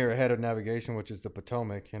would be near a head of navigation, which is the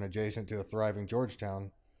Potomac, and adjacent to a thriving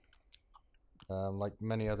Georgetown. Like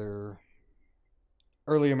many other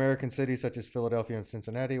early American cities, such as Philadelphia and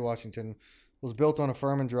Cincinnati, Washington was built on a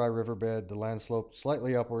firm and dry riverbed. The land sloped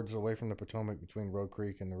slightly upwards away from the Potomac between Road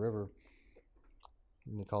Creek and the river.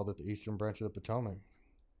 And they called it the eastern branch of the Potomac.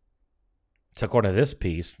 So according to this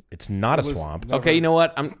piece, it's not a swamp. Okay, you know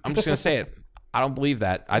what? I'm just gonna say it. I don't believe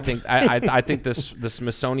that. I think I think the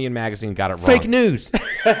Smithsonian Magazine got it wrong. Fake news.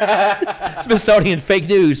 Smithsonian fake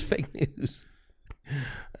news. Fake news.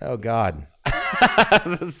 Oh God.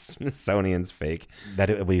 The Smithsonian's fake. That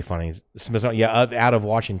would be funny. Smithsonian, yeah, out of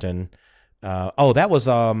Washington. That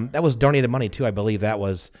was donated money too. I believe that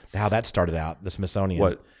was how that started out. The Smithsonian.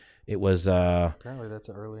 What? It was. Apparently, that's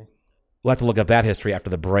early. We'll have to look up that history after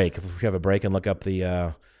the break. If we have a break and look up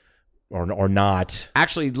the or not.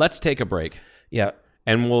 Actually, let's take a break. Yeah,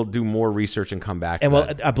 and we'll do more research and come back. And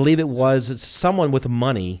I believe it was someone with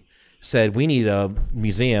money said we need a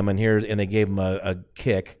museum, and they gave him a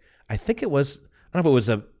kick. I think it was. I don't know if it was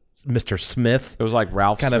a Mr. Smith. It was like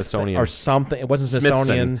Ralph Smithsonian or something. It wasn't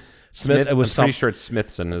Smithsonian. Smith. It was. I'm pretty sure it's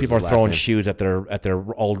Smithson. People are throwing shoes at their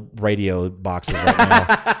old radio boxes right now.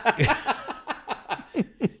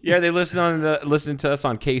 Yeah, they listening to us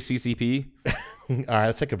on KCCP. All right,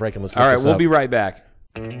 let's take a break and let's. All right, we'll be right back.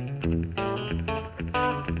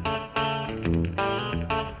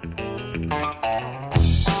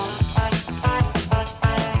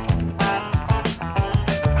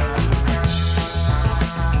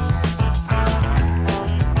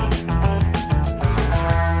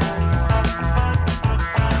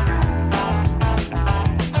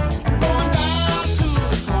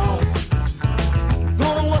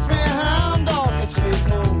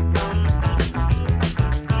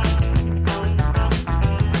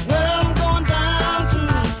 Well,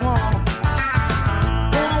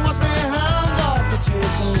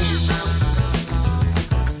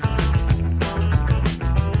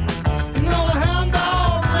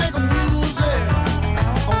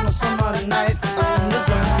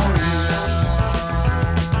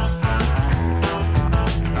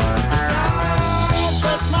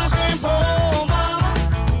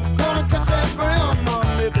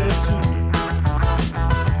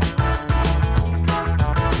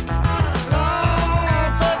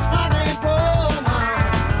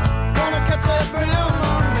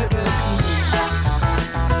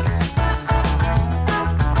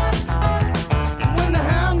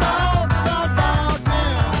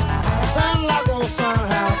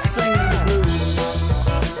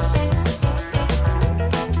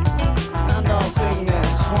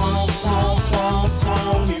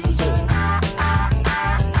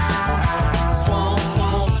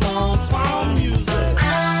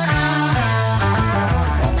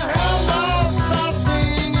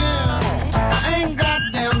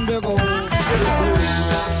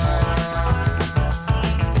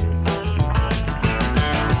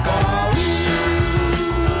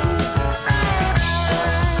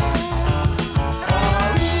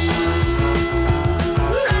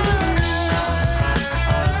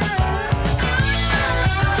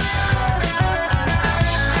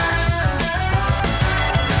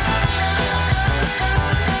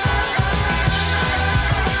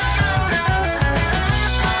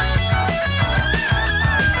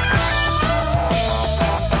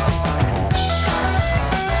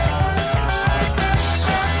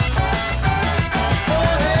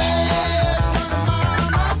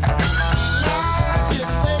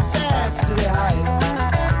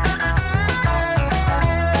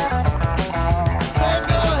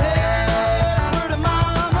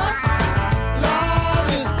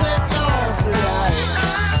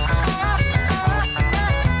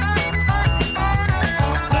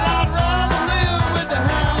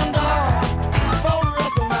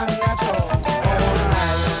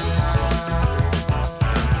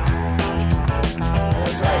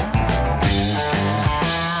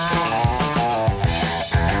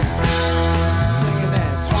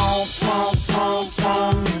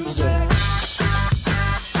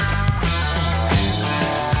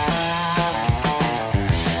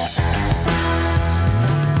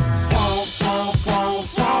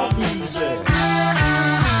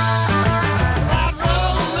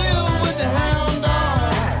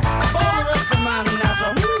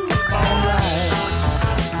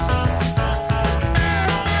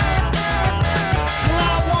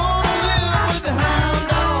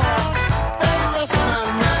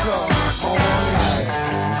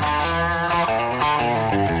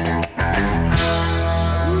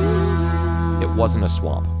 wasn't a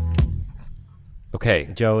swamp. Okay.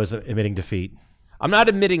 Joe is admitting defeat. I'm not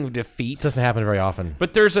admitting defeat. This doesn't happen very often.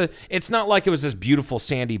 But it's not like it was this beautiful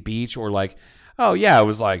sandy beach or like, oh yeah, it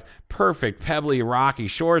was like perfect pebbly rocky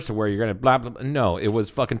shores to where you're going to blah, blah, blah. No, it was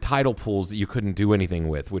fucking tidal pools that you couldn't do anything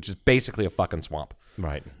with, which is basically a fucking swamp.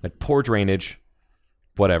 Right. Like poor drainage,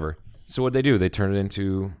 whatever. So what'd they do? They turned it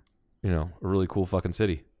into, a really cool fucking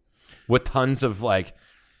city with tons of like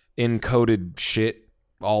encoded shit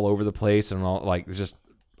all over the place and all like just.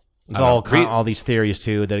 There's all these theories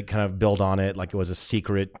too that kind of build on it, like it was a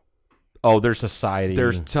secret. There's society.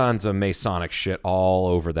 There's tons of Masonic shit all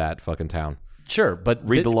over that fucking town. Sure, but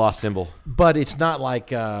read the lost symbol. But it's not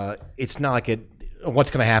like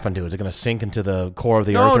What's going to happen to it? Is it going to sink into the core of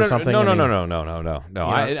the earth or something? No.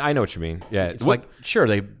 I know what you mean. Yeah, it's like sure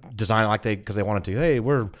they design it because they wanted to. Hey,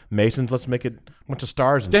 we're Masons. Let's make it a bunch of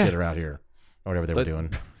stars and shit are out here, or whatever they were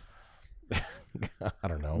doing. I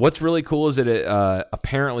don't know. What's really cool is that it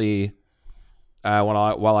apparently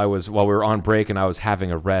while we were on break and I was having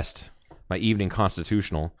a rest, my evening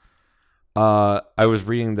constitutional, I was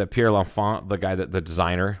reading that Pierre L'Enfant, the guy the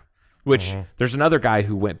designer, which there's another guy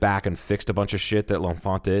who went back and fixed a bunch of shit that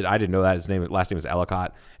L'Enfant did. I didn't know that his last name is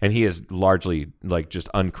Ellicott, and he is largely like just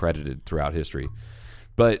uncredited throughout history.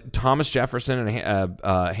 But Thomas Jefferson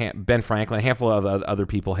and Ben Franklin, a handful of other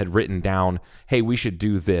people had written down, hey, we should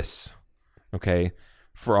do this. Okay,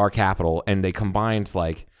 for our capital, and they combined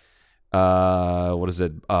like,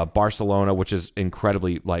 Barcelona, which is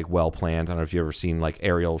incredibly like well planned. I don't know if you've ever seen like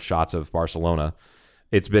aerial shots of Barcelona.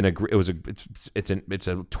 It's a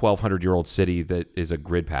 1,200-year-old city that is a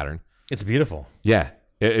grid pattern. It's beautiful. Yeah,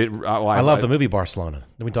 I love the movie Barcelona.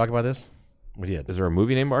 Did we talk about this? We did. Is there a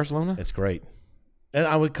movie named Barcelona? It's great, and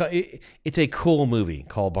it's a cool movie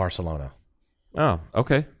called Barcelona. Oh,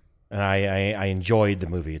 okay. And I enjoyed the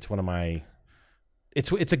movie. It's one of my.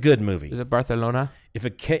 It's a good movie. Is it Barcelona? If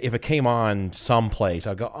it came on someplace,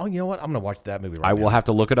 I'd go, oh, you know what? I'm going to watch that movie right now. I will have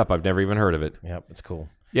to look it up. I've never even heard of it. Yep, it's cool.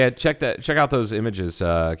 Yeah, check out those images,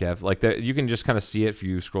 Kev. Like you can just kind of see it if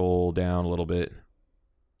you scroll down a little bit.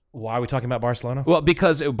 Why are we talking about Barcelona? Well,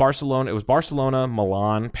 because it was Barcelona,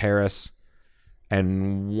 Milan, Paris,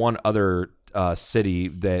 and one other city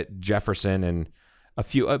that Jefferson and a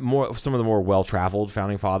few some of the more well-traveled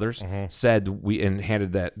founding fathers said and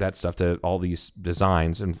handed that stuff to all these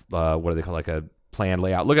designs and what do they call, like a plan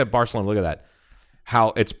layout. Look at Barcelona. Look at that.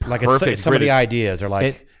 How it's perfect. Like some of the ideas are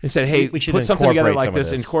like it said, hey, we should put something together like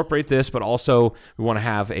this. Incorporate this, but also we want to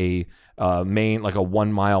have a main, like a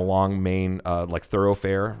 1 mile long main like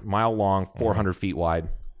thoroughfare, mile long, 400 feet wide.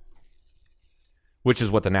 Which is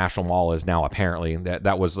what the National Mall is now. Apparently,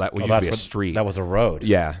 that used to be a street. That was a road.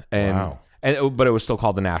 Yeah, wow. But it was still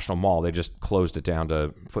called the National Mall. They just closed it down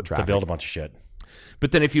to foot traffic. To build a bunch of shit.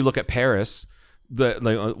 But then if you look at Paris,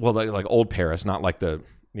 like old Paris, not like the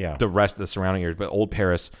rest of the surrounding areas, but old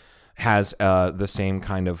Paris has the same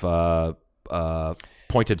kind of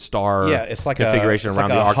pointed star it's like configuration around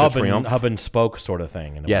the Arc de Triomphe. Hub and spoke sort of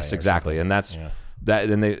thing. In a yes, way, exactly. And that's that.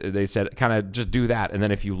 Then they said kind of just do that. And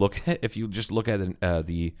then if you just look at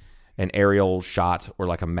an aerial shot or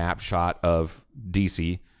like a map shot of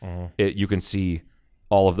DC, you can see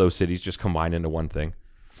all of those cities just combined into one thing,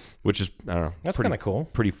 which is, I don't know. That's kind of cool.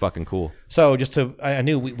 Pretty fucking cool. So I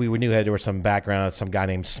knew we knew there was some background of some guy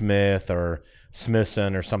named Smith or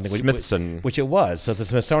Smithson or something. Smithson. Which it was. So the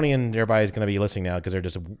Smithsonian, everybody's going to be listening now because they're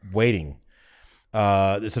just waiting.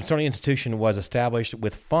 The Smithsonian Institution was established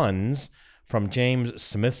with funds from James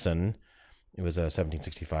Smithson. It was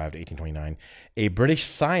 1765 to 1829. A British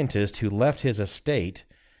scientist who left his estate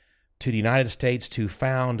to the United States to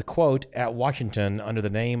found, quote, at Washington under the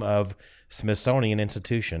name of Smithsonian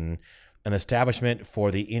Institution, an establishment for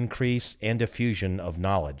the increase and diffusion of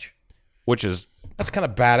knowledge. That's kind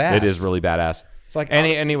of badass. It is really badass. It's like,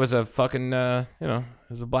 and he was a fucking, he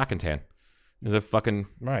was a black and tan. He was a fucking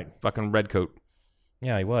red coat.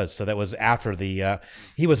 Yeah, he was. So that was after the.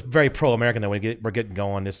 He was very pro-American. That we're getting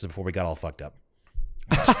going. This is before we got all fucked up.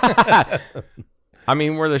 I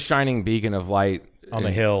mean, we're the shining beacon of light on the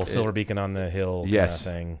hill, silver beacon on the hill. Yes,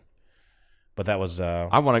 kind of thing. But that was. I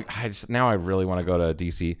really want to go to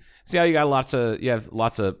DC. See how you have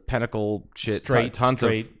lots of pinnacle shit, tons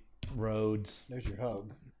of roads. There's your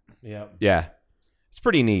hub. Yeah. Yeah, it's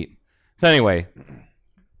pretty neat. So anyway,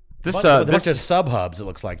 this is sub hubs. It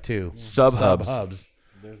looks like too. Sub hubs.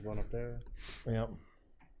 There's one up there. Yep.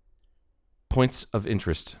 Points of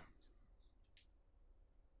interest.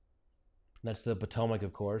 That's the Potomac,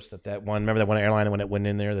 of course. That one. Remember that one airline when it went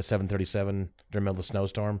in there, the 737 during the middle of the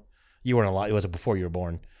snowstorm. You weren't alive. It was before you were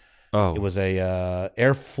born. It was a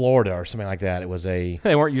Air Florida or something like that. It was a.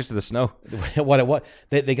 They weren't used to the snow. What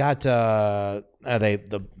they got so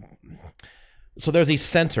there's these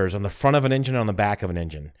sensors on the front of an engine and on the back of an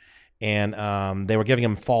engine, and they were giving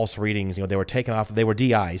them false readings. They were taken off. They were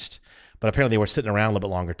de-iced, but apparently they were sitting around a little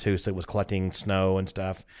bit longer too, so it was collecting snow and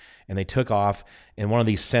stuff. And they took off, and one of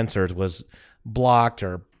these sensors was blocked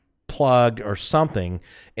or plugged or something.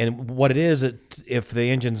 And what it is, if the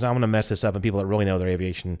engine's, I'm going to mess this up, and people that really know their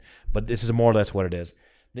aviation, but this is more or less what it is.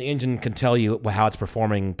 The engine can tell you how it's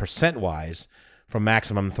performing percent-wise from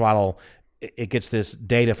maximum throttle. It gets this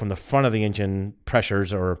data from the front of the engine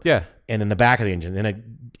pressures and then the back of the engine.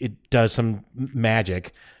 Then it does some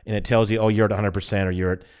magic, and it tells you, oh, you're at 100% or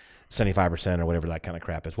you're at 75% or whatever that kind of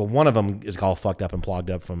crap is. Well, one of them is all fucked up and plugged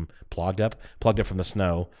up from the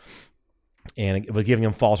snow, and it was giving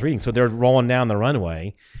them false readings. So they're rolling down the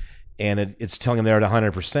runway, and it's telling them they're at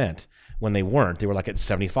 100% when they weren't. They were like at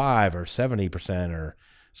 75 or 70% or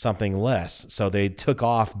something less. So they took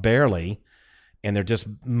off barely, and they're just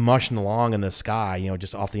mushing along in the sky,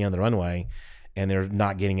 just off the end of the runway, and they're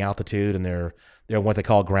not getting altitude, and they're what they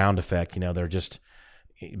call ground effect. They're just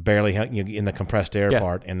barely in the compressed air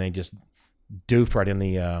part, and they just doofed right in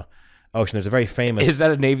the ocean. There's a very famous. Is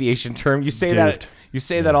that an aviation term? You say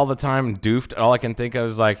doofed. that all the time. Doofed. All I can think of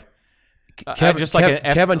is like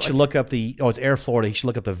Kevin should look up it's Air Florida. He should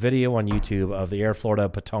look up the video on YouTube of the Air Florida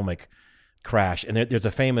Potomac crash, and there's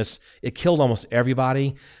a famous. It killed almost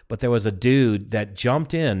everybody, but there was a dude that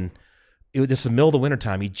jumped in. This is the middle of the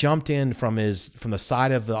wintertime. He jumped in from the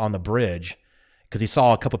side on the bridge because he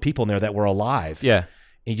saw a couple of people in there that were alive. Yeah.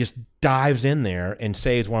 He just dives in there and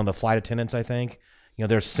saves one of the flight attendants, I think.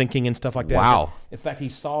 They're sinking and stuff like that. Wow. In fact, he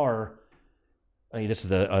saw her. This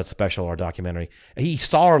is a special or documentary. He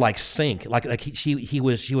saw her like sink, like she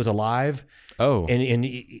was alive. Oh. And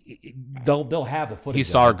they'll have the footage. He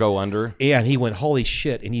saw her go under. Yeah, and he went, holy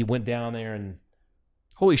shit, and he went down there and.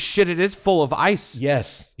 Holy shit! It is full of ice.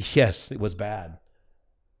 Yes, it was bad.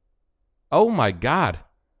 Oh my god.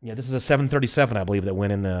 Yeah, this is a 737, I believe, that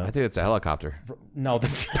went in the. I think it's a helicopter. No,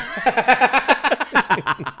 this.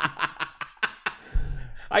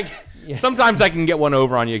 Sometimes I can get one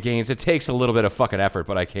over on you, Gaines. It takes a little bit of fucking effort,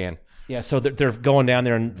 but I can. Yeah, so they're going down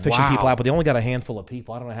there and fishing people out, but they only got a handful of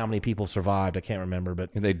people. I don't know how many people survived. I can't remember,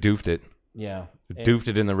 but and they doofed it. Yeah, Doofed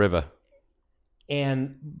it in the river.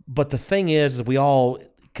 But the thing is we all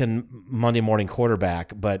can Monday morning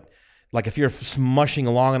quarterback, but like if you're smushing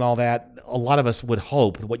along and all that, a lot of us would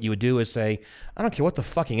hope that what you would do is say, I don't care what the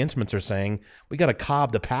fucking instruments are saying. We got to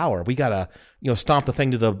cob the power. We got to stomp the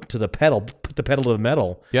thing to the pedal, put the pedal to the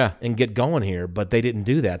metal, and get going here. But they didn't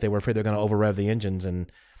do that. They were afraid they're going to over rev the engines and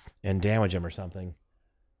damage them or something.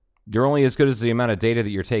 You're only as good as the amount of data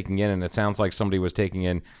that you're taking in, and it sounds like somebody was taking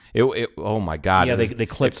in. Oh my god! Yeah, they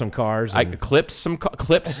clipped some cars. I clipped some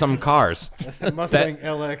cars. Mustang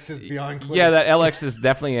LX is beyond clip. Yeah, that LX is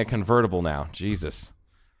definitely a convertible now. Jesus.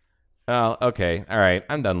 Oh, okay, all right.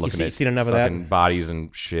 I'm done looking at seen enough of that? bodies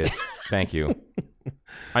and shit. Thank you.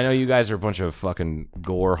 I know you guys are a bunch of fucking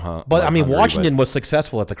gore hunt. But I mean, Washington was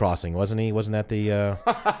successful at the crossing, wasn't he? Wasn't that the?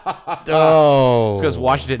 Oh, it's because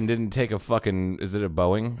Washington didn't take a fucking. Is it a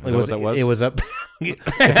Boeing? Is that what that was? It was a. If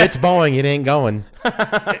it's Boeing, it ain't going.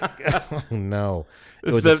 Oh, no,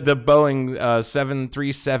 it's the Boeing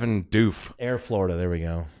 737 doof. Air Florida. There we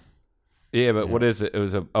go. Yeah, but what is it? It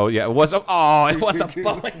was a. Oh yeah, it was a. Oh, it was a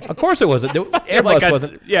Boeing. Of course, it wasn't. Airbus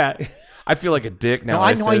wasn't. Yeah. I feel like a dick now.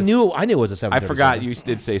 No, I knew it was a 737. I forgot you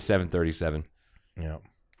did say 737. Yeah.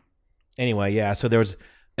 Anyway, yeah. So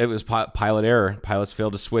it was pilot error. Pilots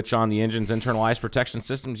failed to switch on the engine's internal ice protection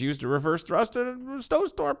systems used to reverse thrust in a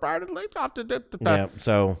snowstorm prior to the late off to dip. Yeah.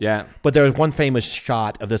 So yeah. But there was one famous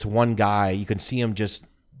shot of this one guy. You can see him just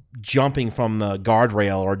jumping from the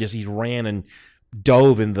guardrail, or just he ran and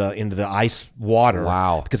dove into the ice water.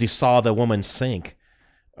 Wow. Because he saw the woman sink.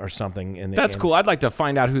 Or something. That's cool. I'd like to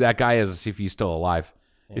find out who that guy is and see if he's still alive.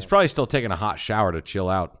 Yeah. He's probably still taking a hot shower to chill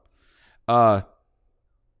out. Fucking,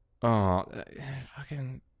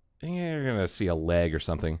 you're gonna see a leg or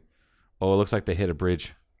something. Oh, it looks like they hit a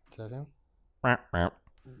bridge. Is that him?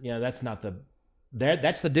 Yeah, that's not the.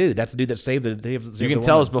 That's the dude. That's the dude that saved the. You can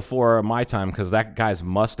tell it's before my time because that guy's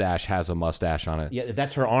mustache has a mustache on it. Yeah,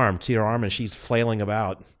 that's her arm. See her arm, and she's flailing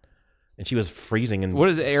about, and she was freezing. And what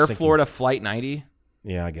is it? Air Florida Flight 90.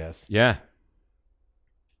 Yeah, I guess. Yeah.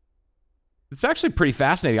 It's actually pretty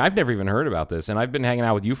fascinating. I've never even heard about this, and I've been hanging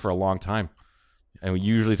out with you for a long time. And we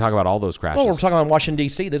usually talk about all those crashes. Well, we're talking about Washington,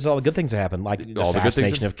 D.C. This is all the good things that happened, like the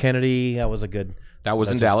assassination of Kennedy. That was a good... That was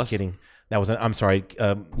in Dallas? Kidding. That was, I'm sorry,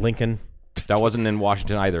 Lincoln. That wasn't in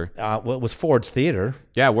Washington either. Well, it was Ford's Theater.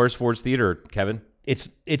 Yeah, where's Ford's Theater, Kevin? It's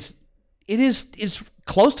It's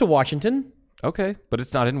close to Washington. Okay, but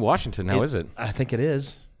it's not in Washington now, is it? I think it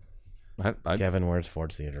is. I Kevin, where's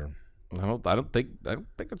Ford Theater? I don't think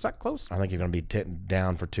it's that close. I think you're going to be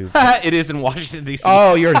down for 2. It is in Washington D.C.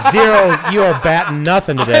 Oh, you're 0. You are batting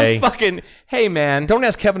nothing today. Hey man, don't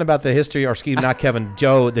ask Kevin about the history, or excuse me, not Kevin,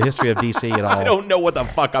 Joe, the history of D.C. at all. I don't know what the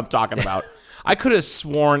fuck I'm talking about. I could have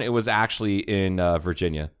sworn it was actually in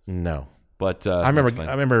Virginia. No, but I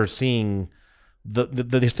remember seeing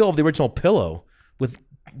they still have the original pillow with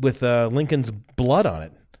Lincoln's blood on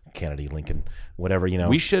it. Kennedy, Lincoln, whatever, you know.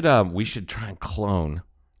 We should try and clone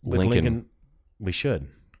Lincoln. We should,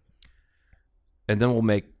 and then we'll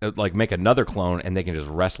make another clone, and they can just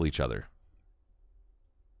wrestle each other.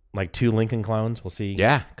 Like 2 Lincoln clones. We'll see.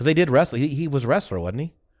 Yeah, because they did wrestle. He was a wrestler, wasn't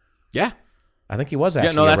he? Yeah, I think he was actually.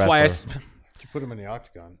 Yeah, no, that's a why you put him in the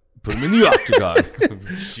octagon. Put him in the octagon.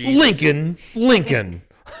 Lincoln.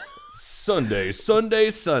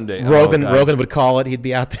 Sunday. Rogan would call it. He'd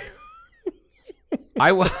be out there.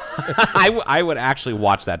 I would actually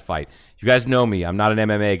watch that fight. You guys know me. I'm not an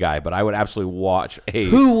MMA guy, but I would absolutely watch a...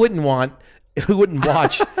 Who wouldn't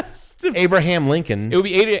watch Abraham Lincoln? It would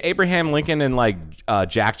be Abraham Lincoln and like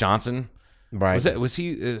Jack Johnson. Right. Was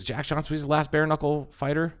he Jack Johnson was the last bare knuckle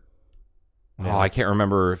fighter? Yeah. Oh, I can't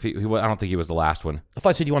remember if he I don't think he was the last one. I thought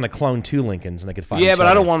you said you want to clone 2 Lincolns and they could fight Yeah, each but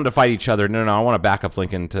other. I don't want them to fight each other. No, I want to back up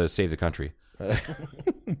Lincoln to save the country.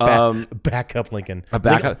 Back up Lincoln.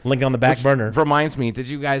 Lincoln on the back burner. Reminds me, did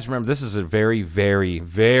you guys remember, this is a very, very,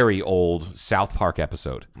 very old South Park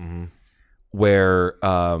episode where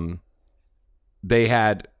they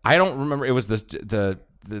had, I don't remember, it was the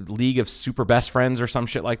League of Super Best Friends or some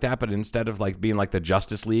shit like that, but instead of like being like the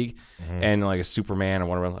Justice League and like a Superman and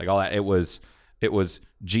whatever, like all that, it was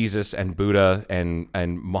Jesus and Buddha and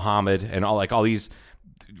Muhammad and all these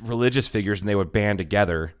religious figures, and they would band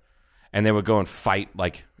together and they would go and fight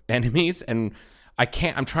like enemies. And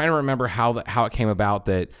I'm trying to remember how it came about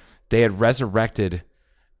that they had resurrected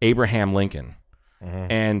Abraham Lincoln.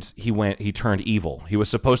 And he turned evil. He was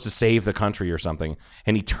supposed to save the country or something,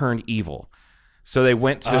 and he turned evil. So they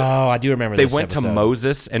went to... Oh, I do remember this went episode. to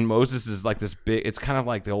Moses, and Moses is like this big... It's kind of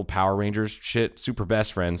like the old Power Rangers shit, Super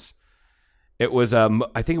Best Friends. It was, I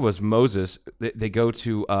think it was Moses. They go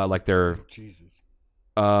to like their... Jesus.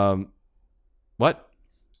 What?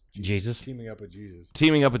 Jesus? Teaming up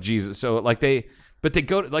with Jesus. So like they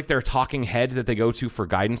go to like their talking head that they go to for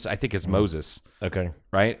guidance. I think it's Moses. Okay.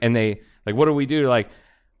 Right? And they like, what do we do? Like,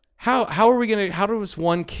 how are we going to... How does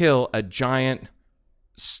one kill a giant...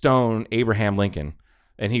 stone Abraham Lincoln?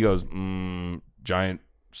 And he goes, giant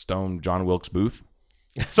stone John Wilkes Booth.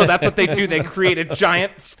 So that's what they do. They create a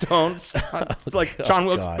giant stone. It's like John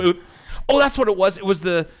Wilkes Booth. Oh, that's what it was. It was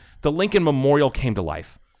the Lincoln Memorial came to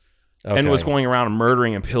life and was going around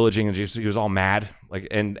murdering and pillaging, and he was all mad. Like,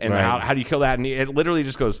 and right. how do you kill that? And it literally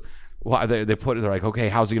just goes, well, they're like, okay,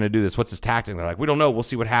 how's he going to do this? What's his tactic? And they're like, we don't know. We'll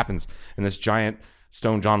see what happens. And this giant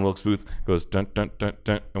stone John Wilkes Booth goes dun dun dun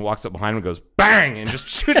dun and walks up behind him and goes bang and just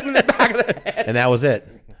shoots him in the back of the head. And that was it.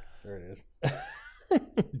 There it is.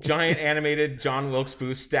 Giant animated John Wilkes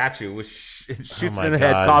Booth statue which shoots him in the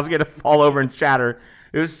God. head, causing it to fall over and shatter.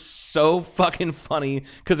 It was so fucking funny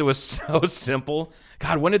because it was so simple.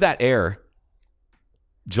 God, when did that air?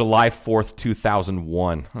 July 4th,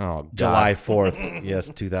 2001. Oh, God. July 4th. Yes,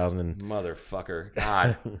 2000. Motherfucker.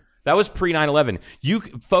 God. That was pre 9/11. You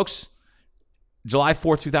folks, July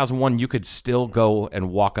 4th, 2001, you could still go and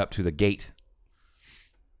walk up to the gate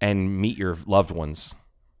and meet your loved ones.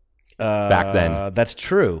 Back then. That's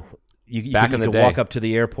true. You could walk up to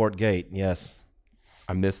the airport gate, yes.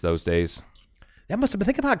 I miss those days. That must have been,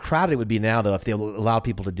 think about how crowded it would be now, though, if they allowed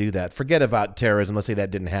people to do that. Forget about terrorism. Let's say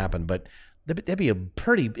that didn't happen, but that'd be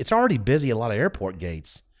it's already busy, a lot of airport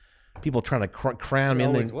gates. People trying to cram in.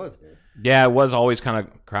 It always was there. Yeah, it was always kind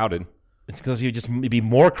of crowded. It's because you'd be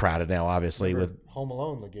more crowded now, obviously. Remember, with Home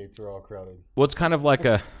Alone, the gates are all crowded. Well, it's kind of like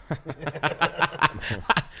a...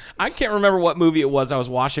 I can't remember what movie it was I was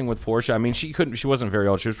watching with Portia. I mean, she wasn't very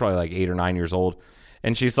old. She was probably like 8 or 9 years old.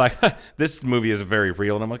 And she's like, this movie is very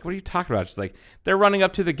real. And I'm like, what are you talking about? She's like, they're running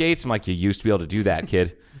up to the gates. I'm like, you used to be able to do that,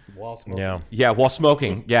 kid. While smoking. Yeah, while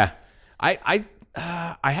smoking. Yeah.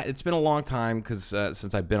 It's been a long time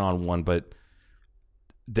since I've been on one, but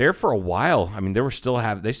there for a while, I mean, they still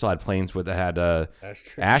had planes that had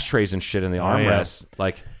ashtrays and shit in the armrests. Yeah.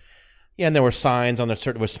 Like, yeah, and there were signs on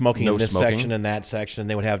was smoking no in this smoking. section and that section.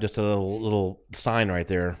 They would have just a little sign right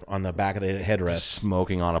there on the back of the headrest.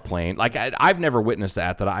 Smoking on a plane. Like, I've never witnessed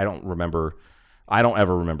that I don't remember I don't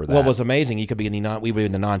ever remember that. What was amazing, you could be in we were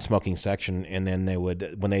in the non-smoking section, and then they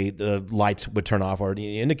would, when the lights would turn off, or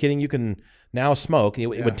indicating you can now smoke. It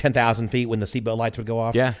would 10,000 feet when the seatbelt lights would go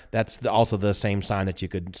off. Yeah, that's also the same sign that you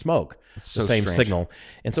could smoke. So the same strange. signal.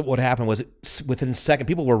 And so what happened was, within a second,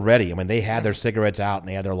 people were ready. I mean, they had their cigarettes out and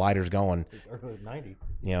they had their lighters going. It's early 90.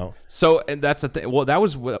 You know. So, and that's the thing. Well, that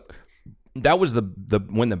was the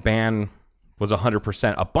when the ban was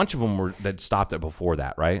 100%. A bunch of them that stopped it before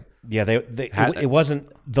that, right? Yeah, it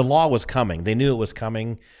wasn't, the law was coming. They knew it was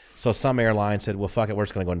coming. So some airlines said, well, fuck it, we're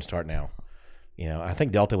just going to go ahead and start now. You know, I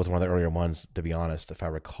think Delta was one of the earlier ones, to be honest, if I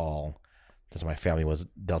recall. Because my family was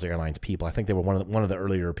Delta Airlines people. I think they were one of the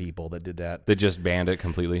earlier people that did that. They just banned it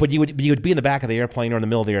completely. But you would be in the back of the airplane or in the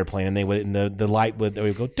middle of the airplane, and the light would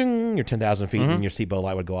go ding, your 10,000 feet, and your seatbelt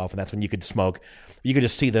light would go off, and that's when you could smoke. You could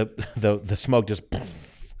just see the smoke just.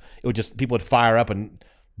 It would just, people would fire up and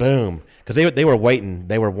boom, because they were waiting,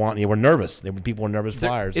 they were nervous. People were nervous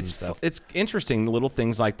flyers and stuff. It's interesting, little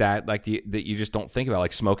things like that, like that you just don't think about,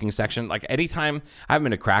 like smoking section. Like anytime, I haven't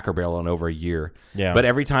been to Cracker Barrel in over a year, but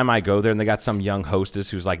every time I go there and they got some young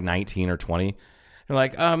hostess who's like 19 or 20, they're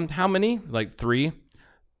like, how many? Like 3,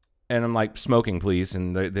 and I'm like, smoking, please,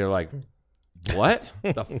 and they're like, what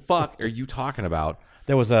the fuck are you talking about?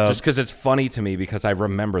 There was just because it's funny to me because I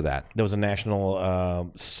remember that there was a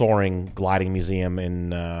national soaring gliding museum in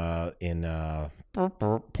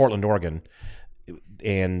Portland, Oregon,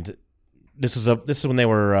 and this is when they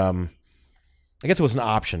were. I guess it was an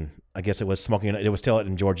option. I guess it was smoking. It was still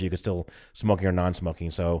in Georgia. You could still smoking or non-smoking.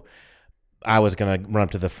 So I was gonna run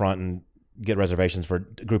up to the front and get reservations for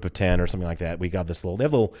a group of 10 or something like that. We got they have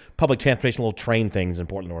little public transportation, little train things in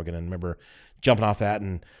Portland, Oregon, and I remember jumping off that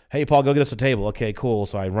and, hey, Paul, go get us a table. Okay, cool.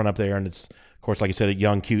 So I run up there, and it's, of course, like you said, a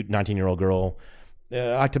young, cute 19-year-old girl.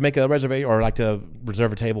 I like to make a reservation or like to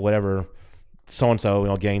reserve a table, whatever,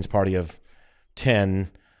 so-and-so, Gaines party of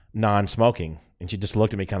 10 non-smoking. And she just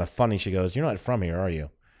looked at me kind of funny. She goes, you're not from here, are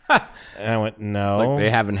you? And I went, no. Like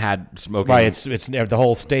they haven't had smoking. Right, it's the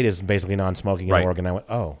whole state is basically non-smoking in Oregon. I went,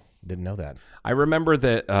 oh, didn't know that. I remember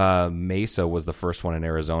that Mesa was the first one in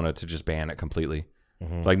Arizona to just ban it completely.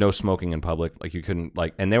 Like no smoking in public. Like you couldn't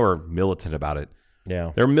and they were militant about it.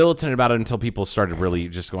 Yeah. They were militant about it until people started really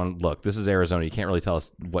just going, look, this is Arizona. You can't really tell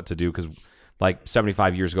us what to do because like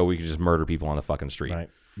 75 years ago, we could just murder people on the fucking street. Right.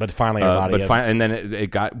 But finally, and then it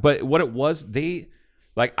got, but what it was, I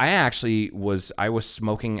was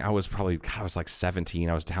smoking. I was like 17.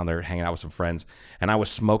 I was down there hanging out with some friends and I was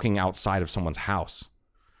smoking outside of someone's house.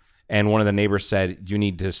 And one of the neighbors said, you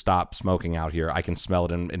need to stop smoking out here. I can smell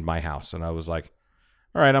it in my house. And I was like,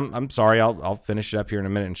 all right, I'm sorry. I'll finish it up here in a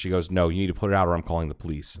minute. And she goes, no, you need to put it out or I'm calling the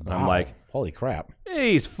police. And I'm like, holy crap.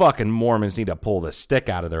 These fucking Mormons need to pull the stick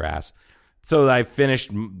out of their ass. So I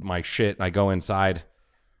finished my shit and I go inside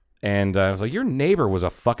and I was like, your neighbor was a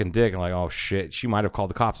fucking dick. And I'm like, oh shit, she might have called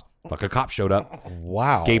the cops. Fuck, a cop showed up.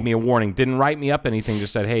 Wow. Gave me a warning. Didn't write me up anything.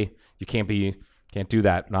 Just said, hey, you can't do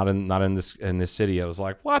that. Not in this city. I was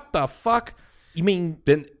like, what the fuck? You mean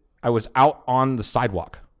then I was out on the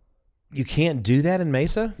sidewalk. You can't do that in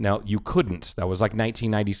Mesa? No, you couldn't. That was like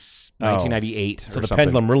 1998. So or the something.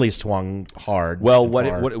 pendulum really swung hard. Well,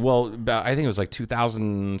 I think it was like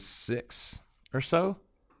 2006 or so,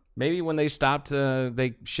 maybe when they stopped.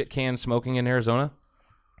 They shit can smoking in Arizona,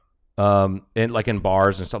 in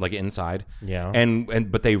bars and stuff, like inside. Yeah.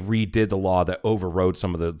 But they redid the law that overrode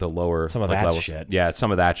some of the lower that levels. shit. Yeah,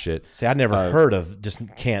 some of that shit. See, I'd never heard of just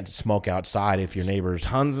can't smoke outside if your neighbors.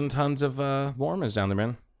 Tons and tons of Mormons down there,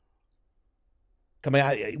 man. I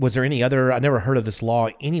mean, was there any other? I never heard of this law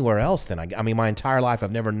anywhere else. Then I mean, my entire life,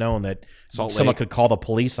 I've never known that someone could call the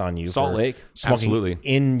police on you. Salt for Lake, smoking absolutely,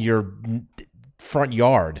 in your front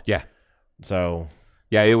yard. Yeah. So.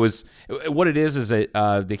 Yeah, it was. What it is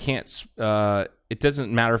that they can't. It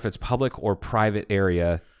doesn't matter if it's public or private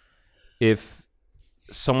area. If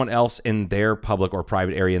someone else in their public or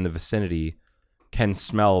private area in the vicinity can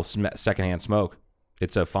smell secondhand smoke,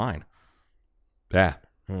 it's a fine. Yeah.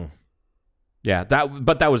 Yeah,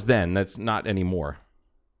 but that was then. That's not anymore.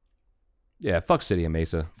 Yeah, fuck City of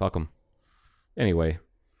Mesa. Fuck them. Anyway,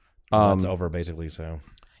 it's over basically. So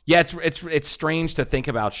yeah, it's strange to think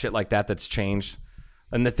about shit like that that's changed,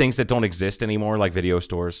 and the things that don't exist anymore, like video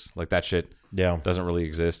stores, like that shit. Yeah, doesn't really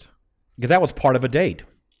exist. Because that was part of a date.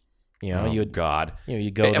 You know, you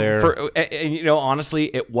go there. Honestly,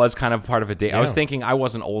 it was kind of part of a date. Yeah. I was thinking I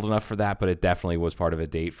wasn't old enough for that, but it definitely was part of a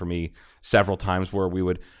date for me several times where we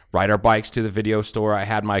would ride our bikes to the video store. I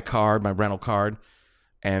had my rental card,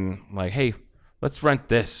 and like, hey, let's rent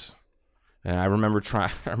this. And I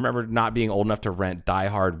remember not being old enough to rent Die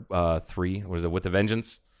Hard 3. Was it With a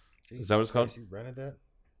Vengeance? Jeez, Is that what it's called? You rented that?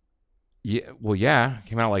 Yeah, well, yeah, it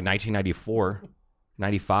came out like 1994,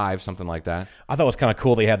 95, something like that. I thought it was kind of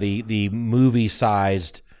cool. They had the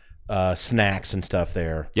movie-sized snacks and stuff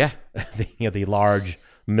there. Yeah, the large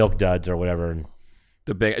Milk Duds or whatever. And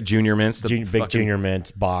the big Junior Mints, big Junior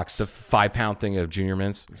Mints box, the 5-pound thing of Junior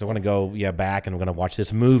Mints. So I want to go back and I'm going to watch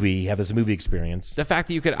this movie, have this movie experience. The fact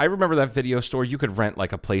that I remember that video store. You could rent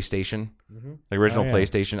like a PlayStation, the original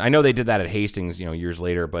PlayStation. I know they did that at Hastings, years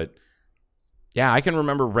later, but. Yeah, I can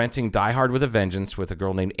remember renting Die Hard with a Vengeance with a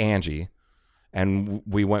girl named Angie, and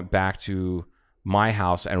we went back to my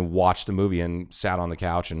house and watched the movie and sat on the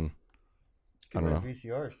couch and I don't know.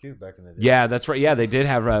 VCRs too back in the day. Yeah, that's right. Yeah, they did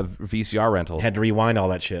have a VCR rental. Had to rewind all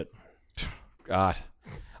that shit. God,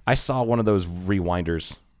 I saw one of those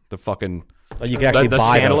rewinders. The fucking you can actually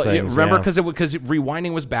buy those things. Remember, because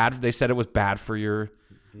rewinding was bad. They said it was bad for your.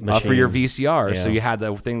 For your VCR, so you had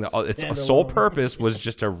the thing that its sole purpose was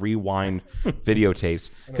just to rewind videotapes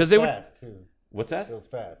because they would. Too. What's that? It was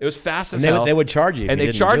fast. It was fast and as hell. They would charge you, and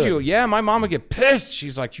they charge you. Yeah, my mom would get pissed.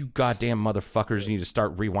 She's like, "You goddamn motherfuckers need to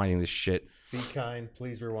start rewinding this shit." Be kind,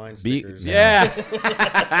 please rewind stickers.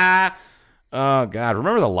 Yeah. Oh God,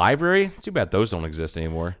 remember the library? Too bad those don't exist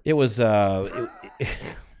anymore. It was. It's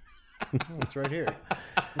right here.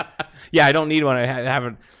 Yeah, I don't need one.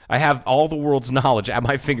 I have all the world's knowledge at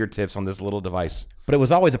my fingertips on this little device. But it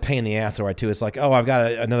was always a pain in the ass, right? Too. It's like, oh, I've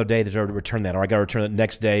got another day to return that, or I got to return it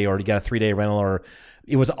next day, or you got a 3-day rental, or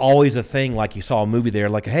it was always a thing. Like you saw a movie there,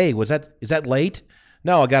 like, hey, is that late?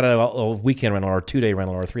 No, I got a weekend rental, or a 2-day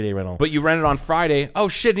rental, or a 3-day rental. But you rented on Friday. Oh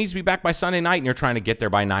shit, it needs to be back by Sunday night, and you're trying to get there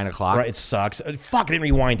by 9 o'clock. Right, it sucks. Fuck, I didn't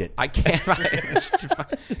rewind it. I can't.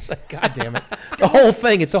 It's like, God damn it. The whole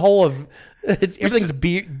thing. It's a whole of. Everything's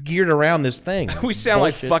geared around this thing. We sound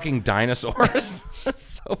like fucking dinosaurs. That's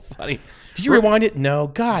so funny. Did you rewind it? No.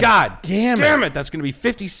 God damn it. Damn it. That's going to be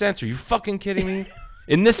 50 cents. Are you fucking kidding me?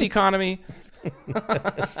 In this economy?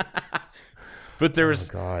 But there was,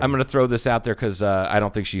 I'm going to throw this out there because I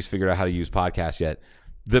don't think she's figured out how to use podcasts yet.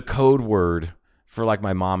 The code word for like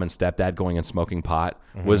my mom and stepdad going and smoking pot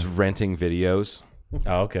was renting videos.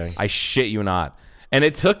 Oh, okay. I shit you not. And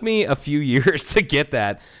it took me a few years to get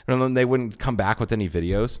that, and then they wouldn't come back with any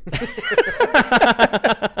videos.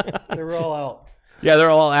 They were all out. Yeah, they're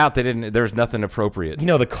all out. There was nothing appropriate. You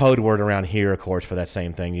know the code word around here, of course, for that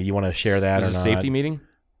same thing. You want to share that or not? Safety meeting?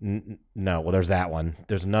 No. Well, there's that one.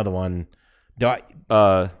 There's another one. Should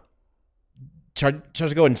I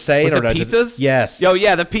go and say it? Or pizzas? Yes. Oh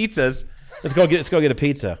yeah, the pizzas. Let's go get a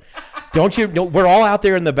pizza. Don't you? No, we're all out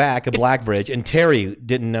there in the back of Blackbridge, and Terry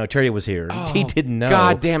didn't know. Terry was here. He didn't know.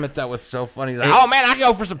 God damn it, that was so funny. He's like, oh man, I can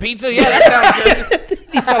go for some pizza. Yeah, that sounds good.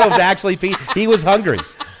 He thought it was actually pizza. He was hungry.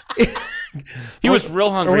 He was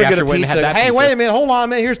real hungry after when he had that. Hey, pizza. wait a minute, hold on,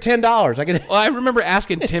 man. Here's $10. Well, I remember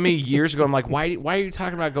asking Timmy years ago. I'm like, why are you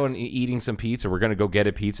talking about going and eating some pizza? We're gonna go get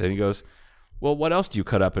a pizza, and he goes, well, what else do you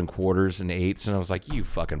cut up in quarters and eighths? And I was like, you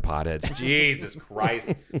fucking potheads. Jesus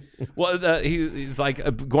Christ. Well, he's like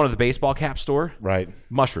going to the baseball cap store. Right.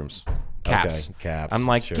 Mushrooms. Caps. Okay, caps. I'm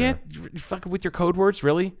like, sure. get fucking with your code words,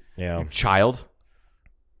 really? Yeah. You child.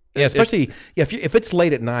 Yeah, especially if it's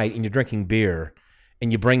late at night and you're drinking beer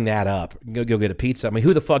and you bring that up, go get a pizza. I mean,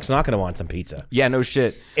 who the fuck's not going to want some pizza? Yeah, no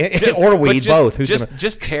shit. Or weed, both.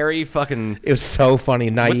 Just Terry fucking. It was so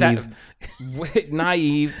funny, naive.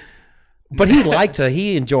 Naive. But he liked to.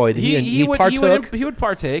 He enjoyed. He partook. He would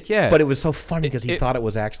partake. Yeah. But it was so funny because he thought it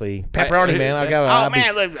was actually pepperoni, man.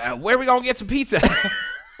 Man, look, where are we gonna get some pizza?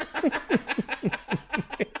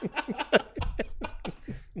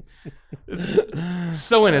 It's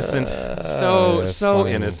so innocent, so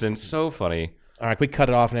innocent, so funny. All right, we cut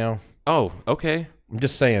it off now. Oh, okay. I'm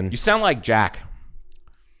just saying. You sound like Jack.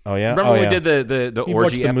 Oh yeah. Remember when we did the orgy?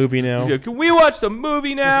 Watch the movie now. Can we watch the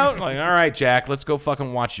movie now? Like, all right, Jack, let's go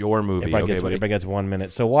fucking watch your movie. Everybody gets 1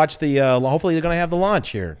 minute. So watch the. Hopefully, they're gonna have the launch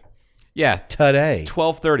here. Yeah, today.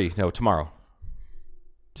 12:30. No, tomorrow.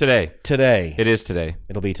 Today. It is today.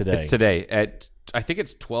 It'll be today. It's today at. I think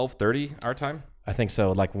it's 12:30 our time. I think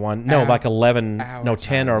so. Like 1. No, like 11. No,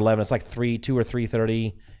 10 or 11. It's like 2 or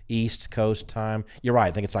 3:30 East Coast time. You're right.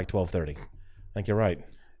 I think it's like 12:30. I think you're right.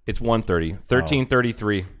 It's 1:30.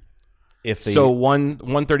 13:33. So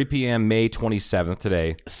 1:30 p.m. May 27th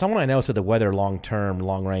today. Someone I know said the weather long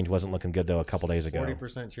range wasn't looking good though a couple days ago.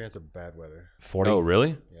 40% chance of bad weather. 40. Oh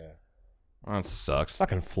really? Yeah. Oh, that sucks.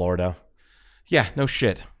 Fucking Florida. Yeah, no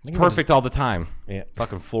shit. It's perfect all the time. Yeah.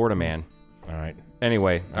 Fucking Florida man. All right.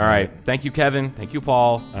 Anyway, all right. Thank you, Kevin. Thank you,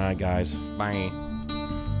 Paul. All right, guys. Bye.